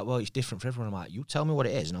answer it. Like, well, it's different for everyone. I'm like, you tell me what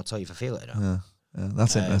it is, and I'll tell you if I feel it or not. Yeah,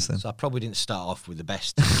 that's interesting. So I probably didn't start off with the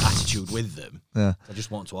best attitude with them. Yeah, I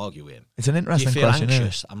just want to argue with him. it's an Do interesting you feel question. isn't it?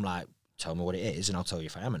 anxious? I'm like, tell me what it is, and I'll tell you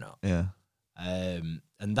if I am or not. Yeah,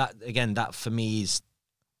 And that again, that for me is.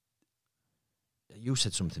 You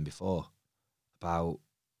said something before about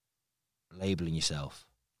labeling yourself.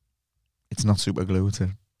 it's not super glue. It's Yeah,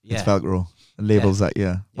 It's Velcro. It labels that,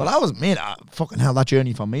 yeah. Well, I was, fucking hell, that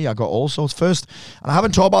journey for me, I got all sorts. First, and I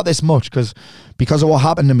haven't talked about this much because of what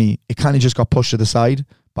happened to me, it kind of just got pushed to the side.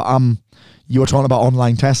 But you were talking about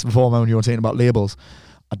online tests before, man, when you were talking about labels.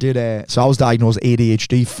 I did, so I was diagnosed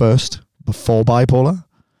ADHD first, before bipolar.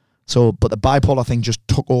 So, but the bipolar thing just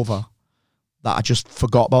took over, that I just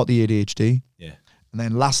forgot about the ADHD. Yeah. And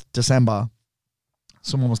then last December,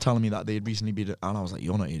 someone was telling me that they'd recently been, and I was like,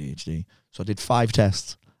 you're not ADHD. So I did 5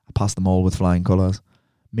 tests. I passed them all with flying colours.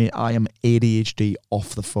 Mate, I am ADHD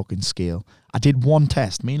off the fucking scale. I did one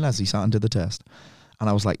test. Me and Leslie sat and did the test. And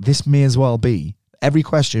I was like, this may as well be, every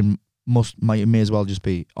question may as well just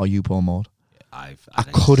be, are you Paul Mort? I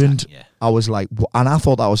couldn't. Yeah. I was like, and I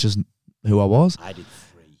thought that was just who I was. I did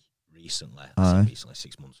 3 recently. Aye. Recently,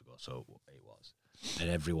 6 months ago. So it was, and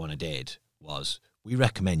everyone I did was, we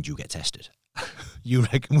recommend you get tested. We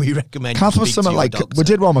recommend. Kath you was speak something to your like, doctor. we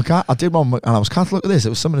did one with Kath. I did one with, and I was Kath, look at this. It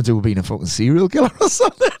was something to do with being a fucking serial killer or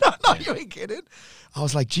something. No, you ain't kidding. I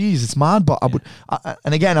was like, geez, it's mad. But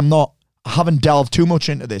and again, I haven't delved too much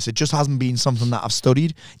into this. It just hasn't been something that I've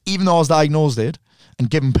studied, even though I was diagnosed it and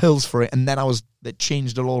given pills for it. And then it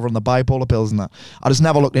changed it all over on the bipolar pills and that. I just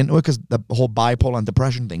never looked into it because the whole bipolar and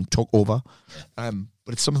depression thing took over.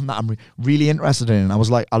 But it's something that I'm really interested in. And I was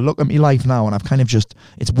like, I look at my life now and I've kind of just,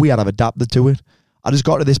 it's weird, I've adapted to it. I just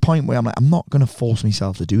got to this point where I'm like, I'm not going to force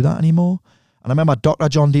myself to do that anymore. And I remember Dr.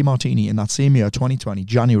 John DeMartini in that same year, 2020,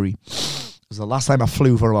 January, it was the last time I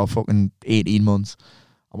flew for about fucking 18 months.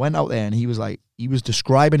 I went out there and he was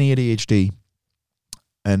describing ADHD.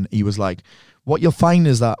 And he was like, what you'll find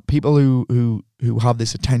is that people who have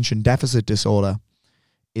this attention deficit disorder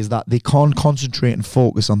is that they can't concentrate and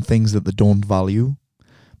focus on things that they don't value.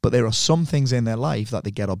 But there are some things in their life that they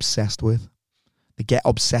get obsessed with. They get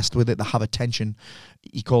obsessed with it. They have attention.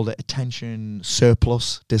 He called it attention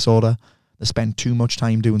surplus disorder. They spend too much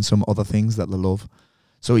time doing some other things that they love.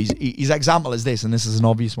 So his example is this, and this is an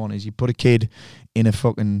obvious one, is you put a kid in a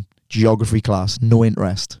fucking geography class, no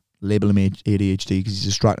interest, label him ADHD because he's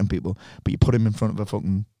distracting people, but you put him in front of a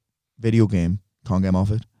fucking video game, can't get him off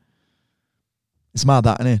it. It's mad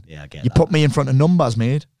that, innit? Yeah, I get You that. put me in front of numbers,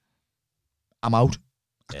 mate, I'm out.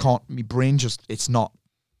 I Yeah. can't, my brain just, it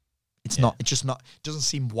doesn't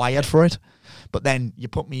seem wired for it. But then you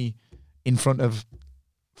put me in front of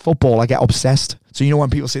football, I get obsessed. So you know when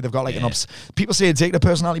people say they've got like people say they take their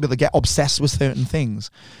personality, but they get obsessed with certain things.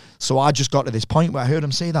 So I just got to this point where I heard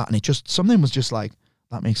him say that, and it just, something was just like,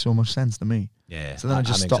 that makes so much sense to me. Yeah. So then I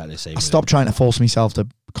just I'm stopped. exactly the same I with stopped trying to force myself to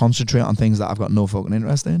concentrate on things that I've got no fucking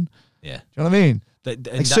interest in. it. Yeah. Do you know what I mean?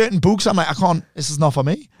 Like certain books, I'm like, I can't. This is not for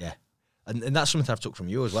me. Yeah, and that's something I've took from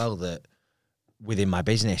you as well. That within my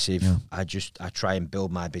business, if I try and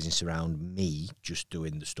build my business around me just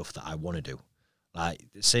doing the stuff that I want to do, like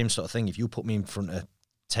the same sort of thing. If you put me in front of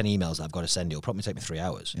 10 emails that I've got to send, it'll probably take me 3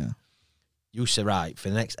 hours. Yeah. You say, right, for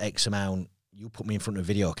the next X amount, you put me in front of a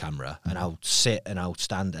video camera and I'll sit and I'll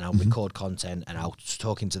stand and I'll record content and I'll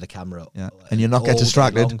talk into the camera. Yeah. And you're not get all day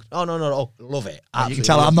distracted. long. Oh, no. Oh, love it. You can Absolutely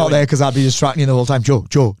tell love I'm not doing there it. because I'd be distracting you the whole time. Joe,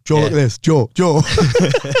 look at this. Joe.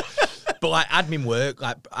 But like admin work,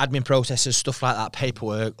 like admin processes, stuff like that,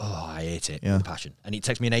 paperwork, I hate it with a passion. And it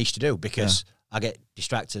takes me an age to do because I get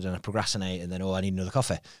distracted and I procrastinate, and then I need another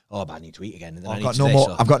coffee. But I need to eat again. And then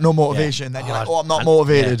I've got no motivation. And then you're like, I'm not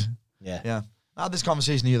motivated. Yeah. I had this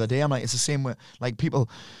conversation the other day. I'm like, it's the same way. Like people,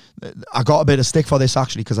 I got a bit of stick for this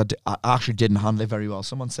actually because I actually didn't handle it very well.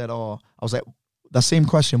 Someone said, I was like, that same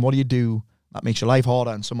question. What do you do that makes your life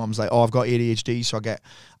harder? And someone was like, I've got ADHD, so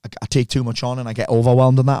I take too much on and I get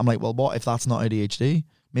overwhelmed in that. I'm like, well, what if that's not ADHD?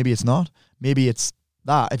 Maybe it's not. Maybe it's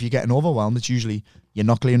that. If you're getting overwhelmed, it's usually you're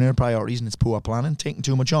not clearing your priorities and it's poor planning, taking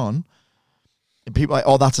too much on. And people are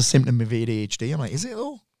like, that's a symptom of ADHD. I'm like, is it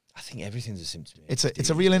though? I think everything's a symptom. It's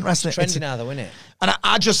a real interesting. It's trending now, though, isn't it? And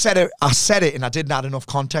I just said it. I said it, and I didn't add enough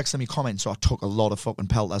context in my comments, so I took a lot of fucking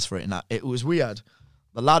pelters for it. And it was weird.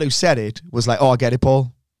 The lad who said it was like, I get it,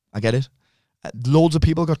 Paul. I get it. Loads of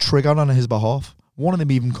people got triggered on his behalf. One of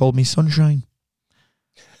them even called me Sunshine.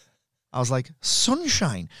 I was like,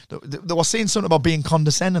 Sunshine? They were saying something about being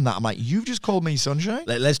condescending. That I'm like, you've just called me Sunshine?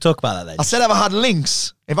 Let's talk about that then. I said if I had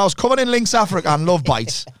links, if I was covered in Lynx Africa and Love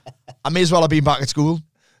Bites, I may as well have been back at school.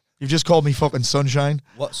 You've just called me fucking Sunshine.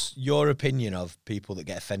 What's your opinion of people that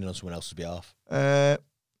get offended on someone else's behalf?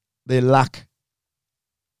 They lack,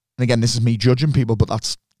 and again, this is me judging people,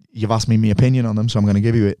 but you've asked me my opinion on them, so I'm going to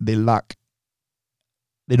give you it. They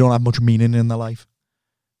don't have much meaning in their life.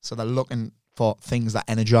 So they're looking for things that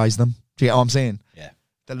energize them. Do you get what I'm saying? Yeah.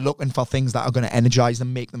 They're looking for things that are going to energize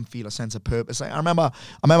them, make them feel a sense of purpose. Like, I remember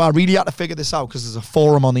I really had to figure this out because there's a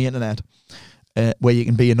forum on the internet where you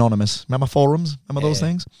can be anonymous. Remember forums? Remember those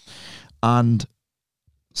things? And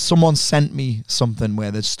someone sent me something where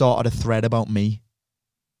they started a thread about me,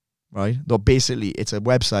 right? Though basically it's a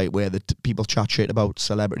website where the people chat shit about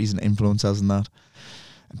celebrities and influencers and that.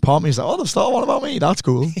 And part of me is like, they've started one about me. That's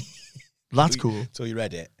cool. That's cool. So you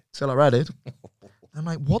read it? Till I read it. I'm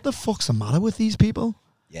like, what the fuck's the matter with these people?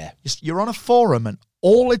 Yeah. You're on a forum and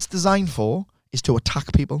all it's designed for is to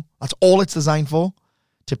attack people. That's all it's designed for.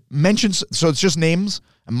 To mention, so it's just names,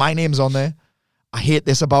 and my name's on there. I hate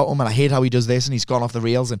this about him, and I hate how he does this, and he's gone off the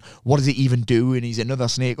rails, and what does he even do? And he's another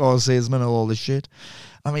snake oil salesman and all this shit.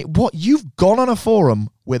 I mean, what? You've gone on a forum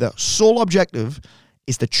where the sole objective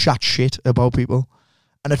is to chat shit about people.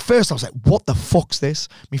 And at first I was like, what the fuck's this?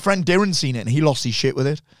 My friend Darren seen it, and he lost his shit with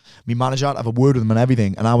it. My manager had to have a word with him and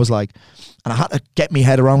everything, and I was like, and I had to get my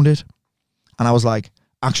head around it. And I was like,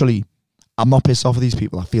 actually, I'm not pissed off at these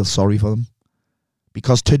people. I feel sorry for them.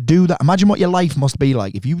 Because to do that, imagine what your life must be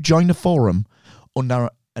like if you joined a forum under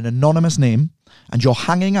an anonymous name and you're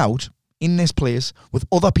hanging out in this place with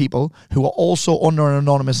other people who are also under an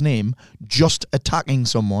anonymous name just attacking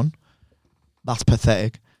someone. That's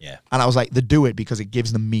pathetic. Yeah. And I was like, they do it because it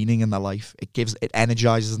gives them meaning in their life. It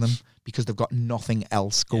energizes them because they've got nothing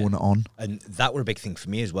else going on. And that were a big thing for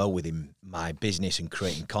me as well within my business and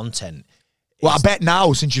creating content. Well, I bet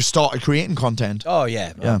now, since you started creating content. Oh,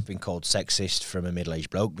 yeah. I've been called sexist from a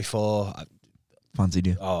middle-aged bloke before. Fancied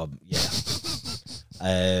you. Oh, yeah.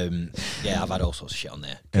 I've had all sorts of shit on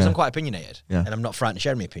there. Because I'm quite opinionated. Yeah. And I'm not frightened to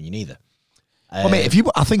share my opinion either. Well, mate,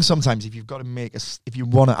 I think sometimes if you've got to if you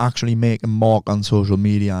want to actually make a mark on social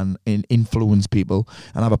media and influence people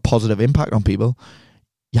and have a positive impact on people,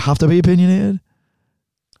 you have to be opinionated.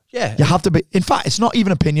 Yeah. You have to be. In fact, it's not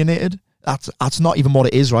even opinionated. That's not even what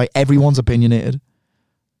it is, right? Everyone's opinionated.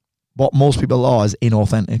 What most people are is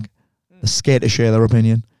inauthentic. They're scared to share their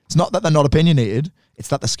opinion. It's not that they're not opinionated. It's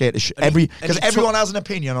that they're scared to because everyone has an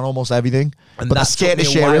opinion on almost everything, and but they're scared to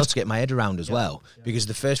share it. To get my head around as well, because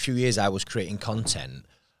the first few years I was creating content,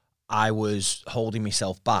 I was holding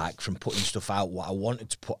myself back from putting stuff out what I wanted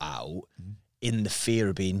to put out in the fear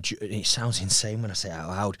of being. It sounds insane when I say it out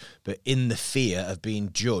loud, but in the fear of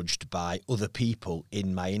being judged by other people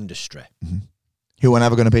in my industry, who are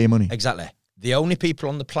never going to pay you money. Exactly. The only people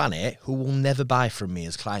on the planet who will never buy from me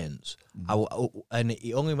as clients. And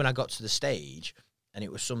only when I got to the stage, and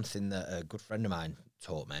it was something that a good friend of mine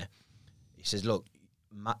taught me, he says, look,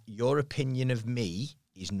 your opinion of me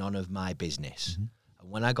is none of my business.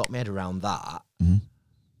 And when I got my head around that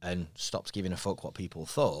and stopped giving a fuck what people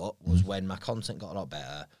thought was when my content got a lot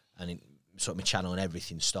better and sort of my channel and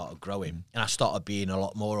everything started growing. And I started being a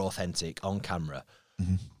lot more authentic on camera.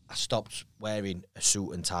 I stopped wearing a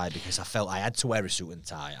suit and tie because I felt I had to wear a suit and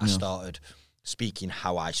tie. I started speaking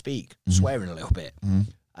how I speak, swearing a little bit,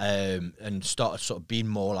 and started sort of being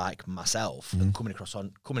more like myself and coming across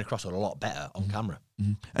a lot better on camera.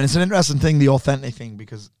 And it's an interesting thing, the authentic thing,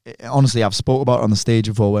 because honestly, I've spoke about it on the stage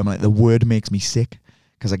before where I'm like, the word makes me sick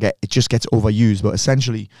because it just gets overused. But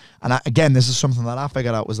essentially, and again, this is something that I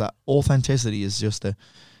figured out was that authenticity is just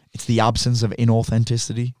it's the absence of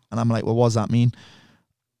inauthenticity. And I'm like, well, what does that mean?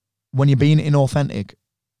 When you're being inauthentic,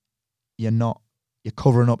 you're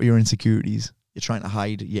covering up your insecurities. You're trying to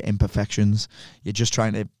hide your imperfections. You're just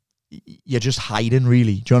hiding,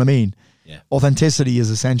 really. Do you know what I mean? Yeah. Authenticity is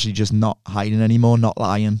essentially just not hiding anymore, not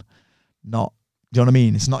lying, not. Do you know what I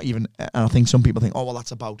mean? It's not even. And I think some people think, oh well,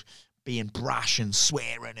 that's about being brash and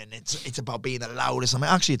swearing, and it's about being the loudest. I mean,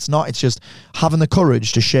 actually, it's not. It's just having the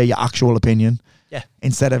courage to share your actual opinion. Yeah.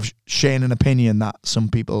 Instead of sharing an opinion that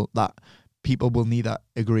people will neither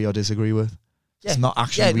agree or disagree with. Yeah. It's not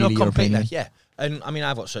actually really your opinion. Yeah. And I mean,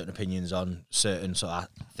 I've got certain opinions on certain sort of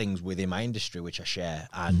things within my industry which I share,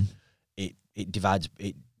 and it divides,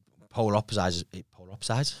 it polar opposites.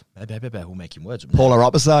 We're making words up now. Polar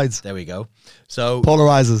opposites. There we go. So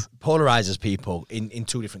Polarizes people in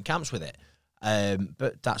two different camps with it.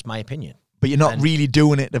 But that's my opinion. But you're not really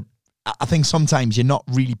doing it. I think sometimes you're not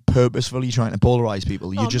really purposefully trying to polarize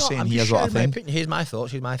people. You're just saying, here's what I think. Here's my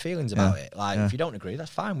thoughts, here's my feelings about it. Like, if you don't agree, that's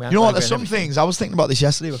fine. You know what? There's some things. I was thinking about this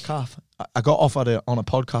yesterday with Kath. I got offered it on a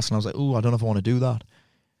podcast, and I was like, "Ooh, I don't know if I want to do that."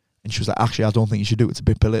 And she was like, "Actually, I don't think you should do it. It's a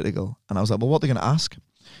bit political." And I was like, "Well, what are they going to ask?"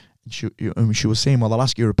 And she was saying, "Well, they'll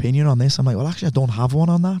ask your opinion on this." I'm like, "Well, actually, I don't have one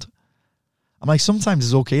on that." I'm like, sometimes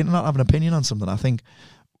it's okay to not have an opinion on something. I think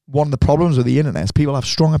one of the problems with the internet is people have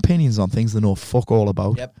strong opinions on things they know fuck all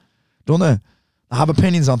about. Yep. Don't they? I have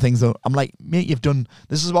opinions on things that I'm like, mate, you've done.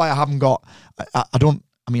 This is why I haven't got. I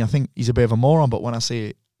think he's a bit of a moron, but when I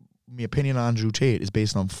say my opinion on Andrew Tate is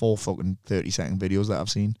based on 4 fucking 30-second videos that I've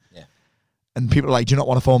seen. Yeah. And people are like, do you not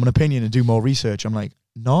want to form an opinion and do more research? I'm like,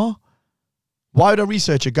 no. Why would I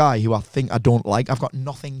research a guy who I think I don't like? I've got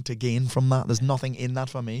nothing to gain from that. There's nothing in that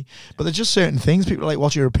for me. But there's just certain things. People are like,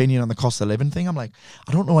 what's your opinion on the cost of living thing? I'm like,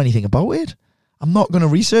 I don't know anything about it. I'm not going to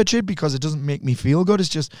research it because it doesn't make me feel good. It's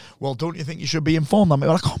just, well, don't you think you should be informed? I'm like,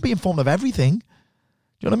 well, I can't be informed of everything.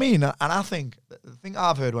 Do you know what I mean? And I think the thing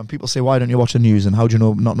I've heard when people say, why don't you watch the news, and how do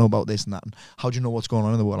you not know about this and that, and how do you know what's going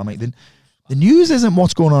on in the world? I'm like, the news isn't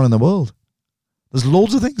what's going on in the world. There's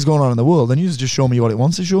loads of things going on in the world. The news is just showing me what it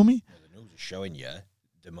wants to show me. The news is showing you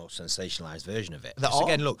the most sensationalized version of it.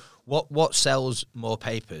 Again, look, what sells more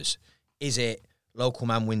papers? Is it local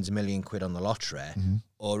man wins £1 million on the lottery,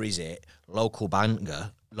 or is it local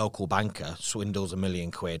banker swindles £1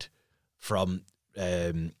 million from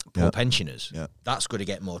poor pensioners? Yeah. That's going to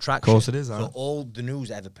get more traction. Of course it is. So all the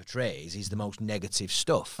news ever portrays is the most negative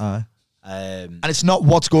stuff. And it's not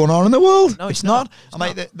what's going on in the world. No, it's not.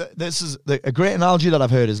 This is a great analogy that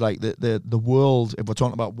I've heard is like the world. If we're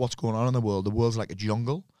talking about what's going on in the world's like a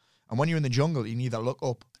jungle. And when you're in the jungle, you neither look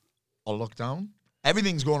up or look down.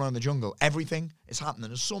 Everything's going on in the jungle. Everything is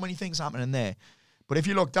happening. There's so many things happening there. But if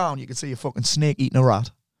you look down, you could see a fucking snake eating a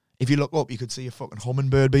rat. If you look up, you could see a fucking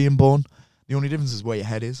hummingbird being born. The only difference is where your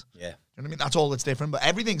head is. Yeah. You know what I mean? That's all that's different. But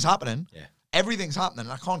everything's happening. Yeah. Everything's happening.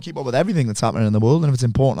 And I can't keep up with everything that's happening in the world. And if it's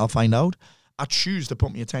important, I'll find out. I choose to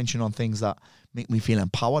put my attention on things that make me feel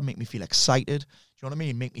empowered, make me feel excited. Do you know what I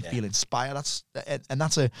mean? Make me feel inspired.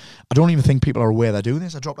 I don't even think people are aware they're doing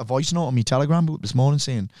this. I dropped a voice note on my Telegram group this morning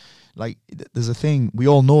saying, like, there's a thing, we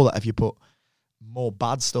all know that if you put more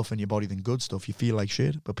bad stuff in your body than good stuff, you feel like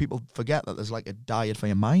shit. But people forget that there's like a diet for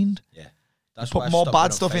your mind. Yeah. That's you put more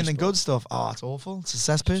bad stuff in than good stuff. Oh, it's awful. It's a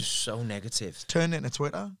cesspit. It's just so negative. Turn it into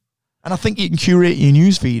Twitter. And I think you can curate your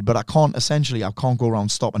news feed, but I can't go around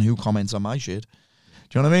stopping who comments on my shit.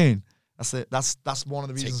 Do you know what I mean? That's one of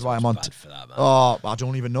the reasons why I'm on. For that, man. Oh, I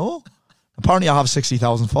don't even know. Apparently, I have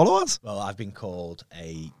 60,000 followers. Well, I've been called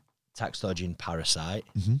a tax dodging parasite,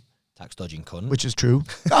 tax dodging cunt, which is true.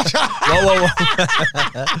 whoa.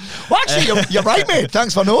 Well, actually, you're right, mate.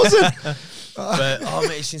 Thanks for nosing. But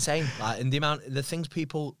mate, it's insane. Like, and the things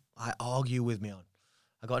people like argue with me on.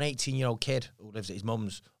 I got an 18-year-old kid who lives at his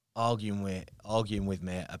mum's arguing with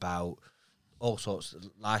me about all sorts of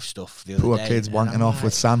life stuff the other Poor day. kid's wanking off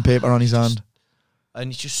with sandpaper on his hand.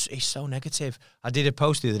 And it's so negative. I did a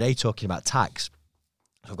post the other day talking about tax.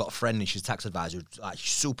 I've got a friend and she's a tax advisor, like,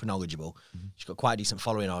 she's super knowledgeable. She's got quite a decent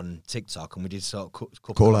following on TikTok, and we did sort of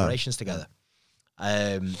couple of collaborations together.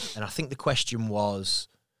 And I think the question was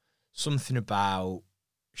something about,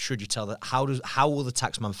 should you tell that, how will the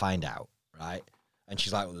taxman find out, right? And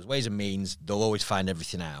she's like, well, there's ways and means, they'll always find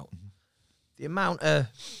everything out. The amount of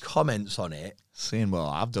comments on it, saying, well,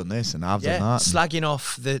 I've done this and I've done that. Slagging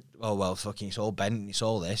off fucking, it's all bent, it's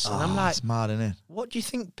all this. And I'm like, it's mad, isn't it? What do you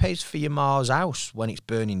think pays for your ma's house when it's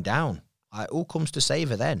burning down? Like, who comes to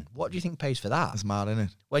save her then? What do you think pays for that? It's mad, isn't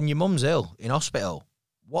it? When your mum's ill in hospital,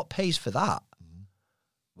 what pays for that?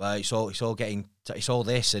 Well, it's all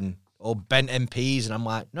this and all bent MPs, and I'm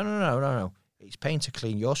like, no. It's paying to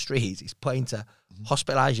clean your streets. It's paying to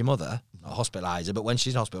hospitalise your mother. Not hospitalise her, but when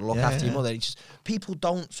she's in hospital, look after your mother. It's just, people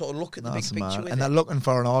don't sort of look at the big picture with and they're looking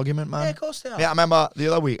for an argument, man. Yeah, of course they are. Yeah, I remember the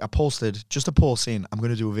other week I posted just a post saying I'm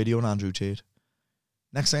going to do a video on Andrew Tate.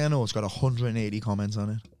 Next thing I know, it's got 180 comments on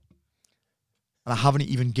it. And I haven't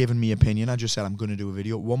even given me opinion. I just said I'm going to do a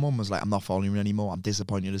video. One woman was like, I'm not following you anymore. I'm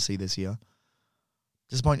disappointed to see this here.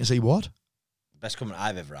 Disappointed to see what? Best comment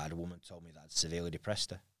I've ever had, a woman told me that severely depressed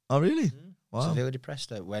her. Oh, really? Wow. Severely depressed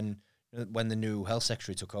her when the new health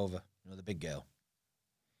secretary took over. You know, the big girl.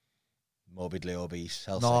 Morbidly obese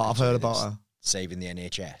health secretary. No, I've heard about her. Saving the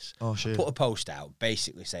NHS. Oh, shit. I put a post out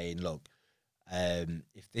basically saying, look,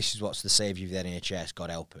 if this is what's the saviour of the NHS, God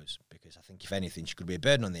help us. Because I think, if anything, she could be a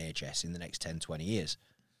burden on the NHS in the next 10, 20 years.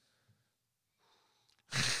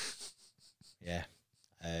 Yeah.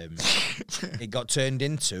 It got turned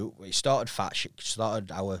into, it started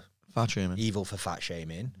our Fat shaming. evil for fat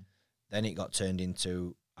shaming. Then it got turned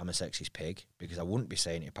into, I'm a sexist pig, because I wouldn't be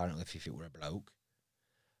saying it apparently if it were a bloke.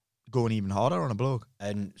 Going even harder on a bloke.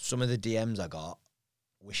 And some of the DMs I got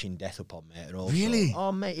wishing death upon me. And also, Really?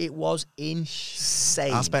 Oh, mate, it was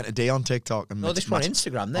insane. I spent a day on TikTok. And No, this one on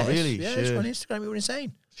Instagram. This. Oh, really? Yeah, Sure. this one on Instagram. It was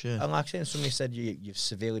insane. Sure. And like I said, somebody said, you've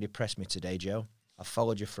severely depressed me today, Joe. I've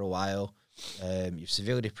followed you for a while. You've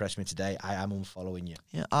severely depressed me today. I am unfollowing you.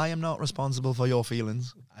 Yeah, I am not responsible for your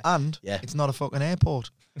feelings. And Yeah. it's not a fucking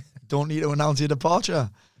airport. Don't need to announce your departure.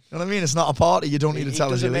 You know what I mean? It's not a party. You don't need to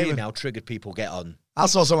tell us you're It doesn't leaving. really how triggered people get on. I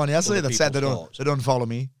saw someone yesterday Other that said people's they don't follow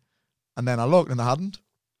me. And then I looked and they hadn't.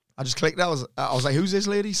 I just clicked. I was like, who's this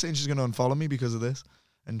lady saying she's going to unfollow me because of this?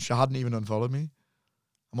 And she hadn't even unfollowed me.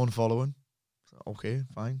 I'm unfollowing. So, okay,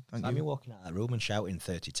 fine. Thank I'm you. walking out of that room and shouting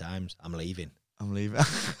 30 times, I'm leaving. I'm leaving.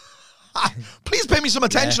 Please pay me some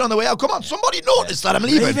attention on the way out. Come on, somebody noticed that I'm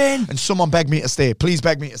leaving. And someone begged me to stay. Please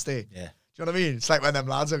beg me to stay. Yeah. Do you know what I mean? It's like when them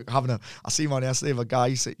lads are having I seen one yesterday of a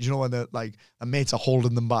guy, you know, when the mates are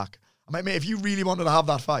holding them back. I'm like, mate, if you really wanted to have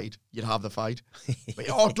that fight, you'd have the fight.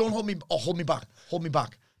 But, don't hold me, hold me back. Hold me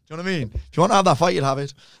back. Do you know what I mean? If you want to have that fight, you'd have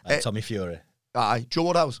it. Tommy Fury. Aye. Joe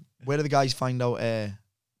Woodhouse, where do the guys find out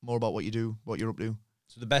more about what you do, what you're up to?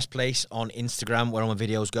 So the best place on Instagram where all my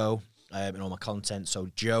videos go and all my content. So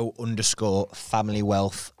Joe_Family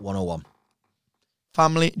Wealth 101.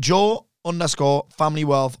 Joe_Family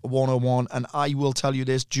Wealth 101. And I will tell you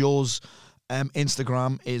this, Joe's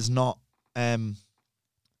Instagram is not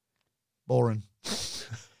boring.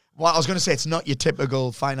 Well, I was going to say, it's not your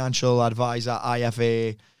typical financial advisor,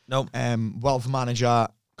 IFA, No. wealth manager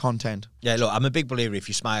content. Yeah, look, I'm a big believer if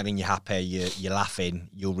you're smiling, you're happy, you're laughing,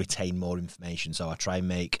 you'll retain more information. So I try and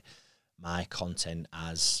make my content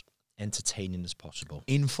as entertaining as possible.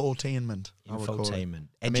 Infotainment. Infotainment.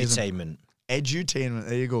 Amazing. Edutainment. Edutainment.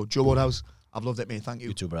 There you go. Joe Woodhouse. I've loved it, mate. Thank you.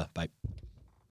 You too, bro. Bye.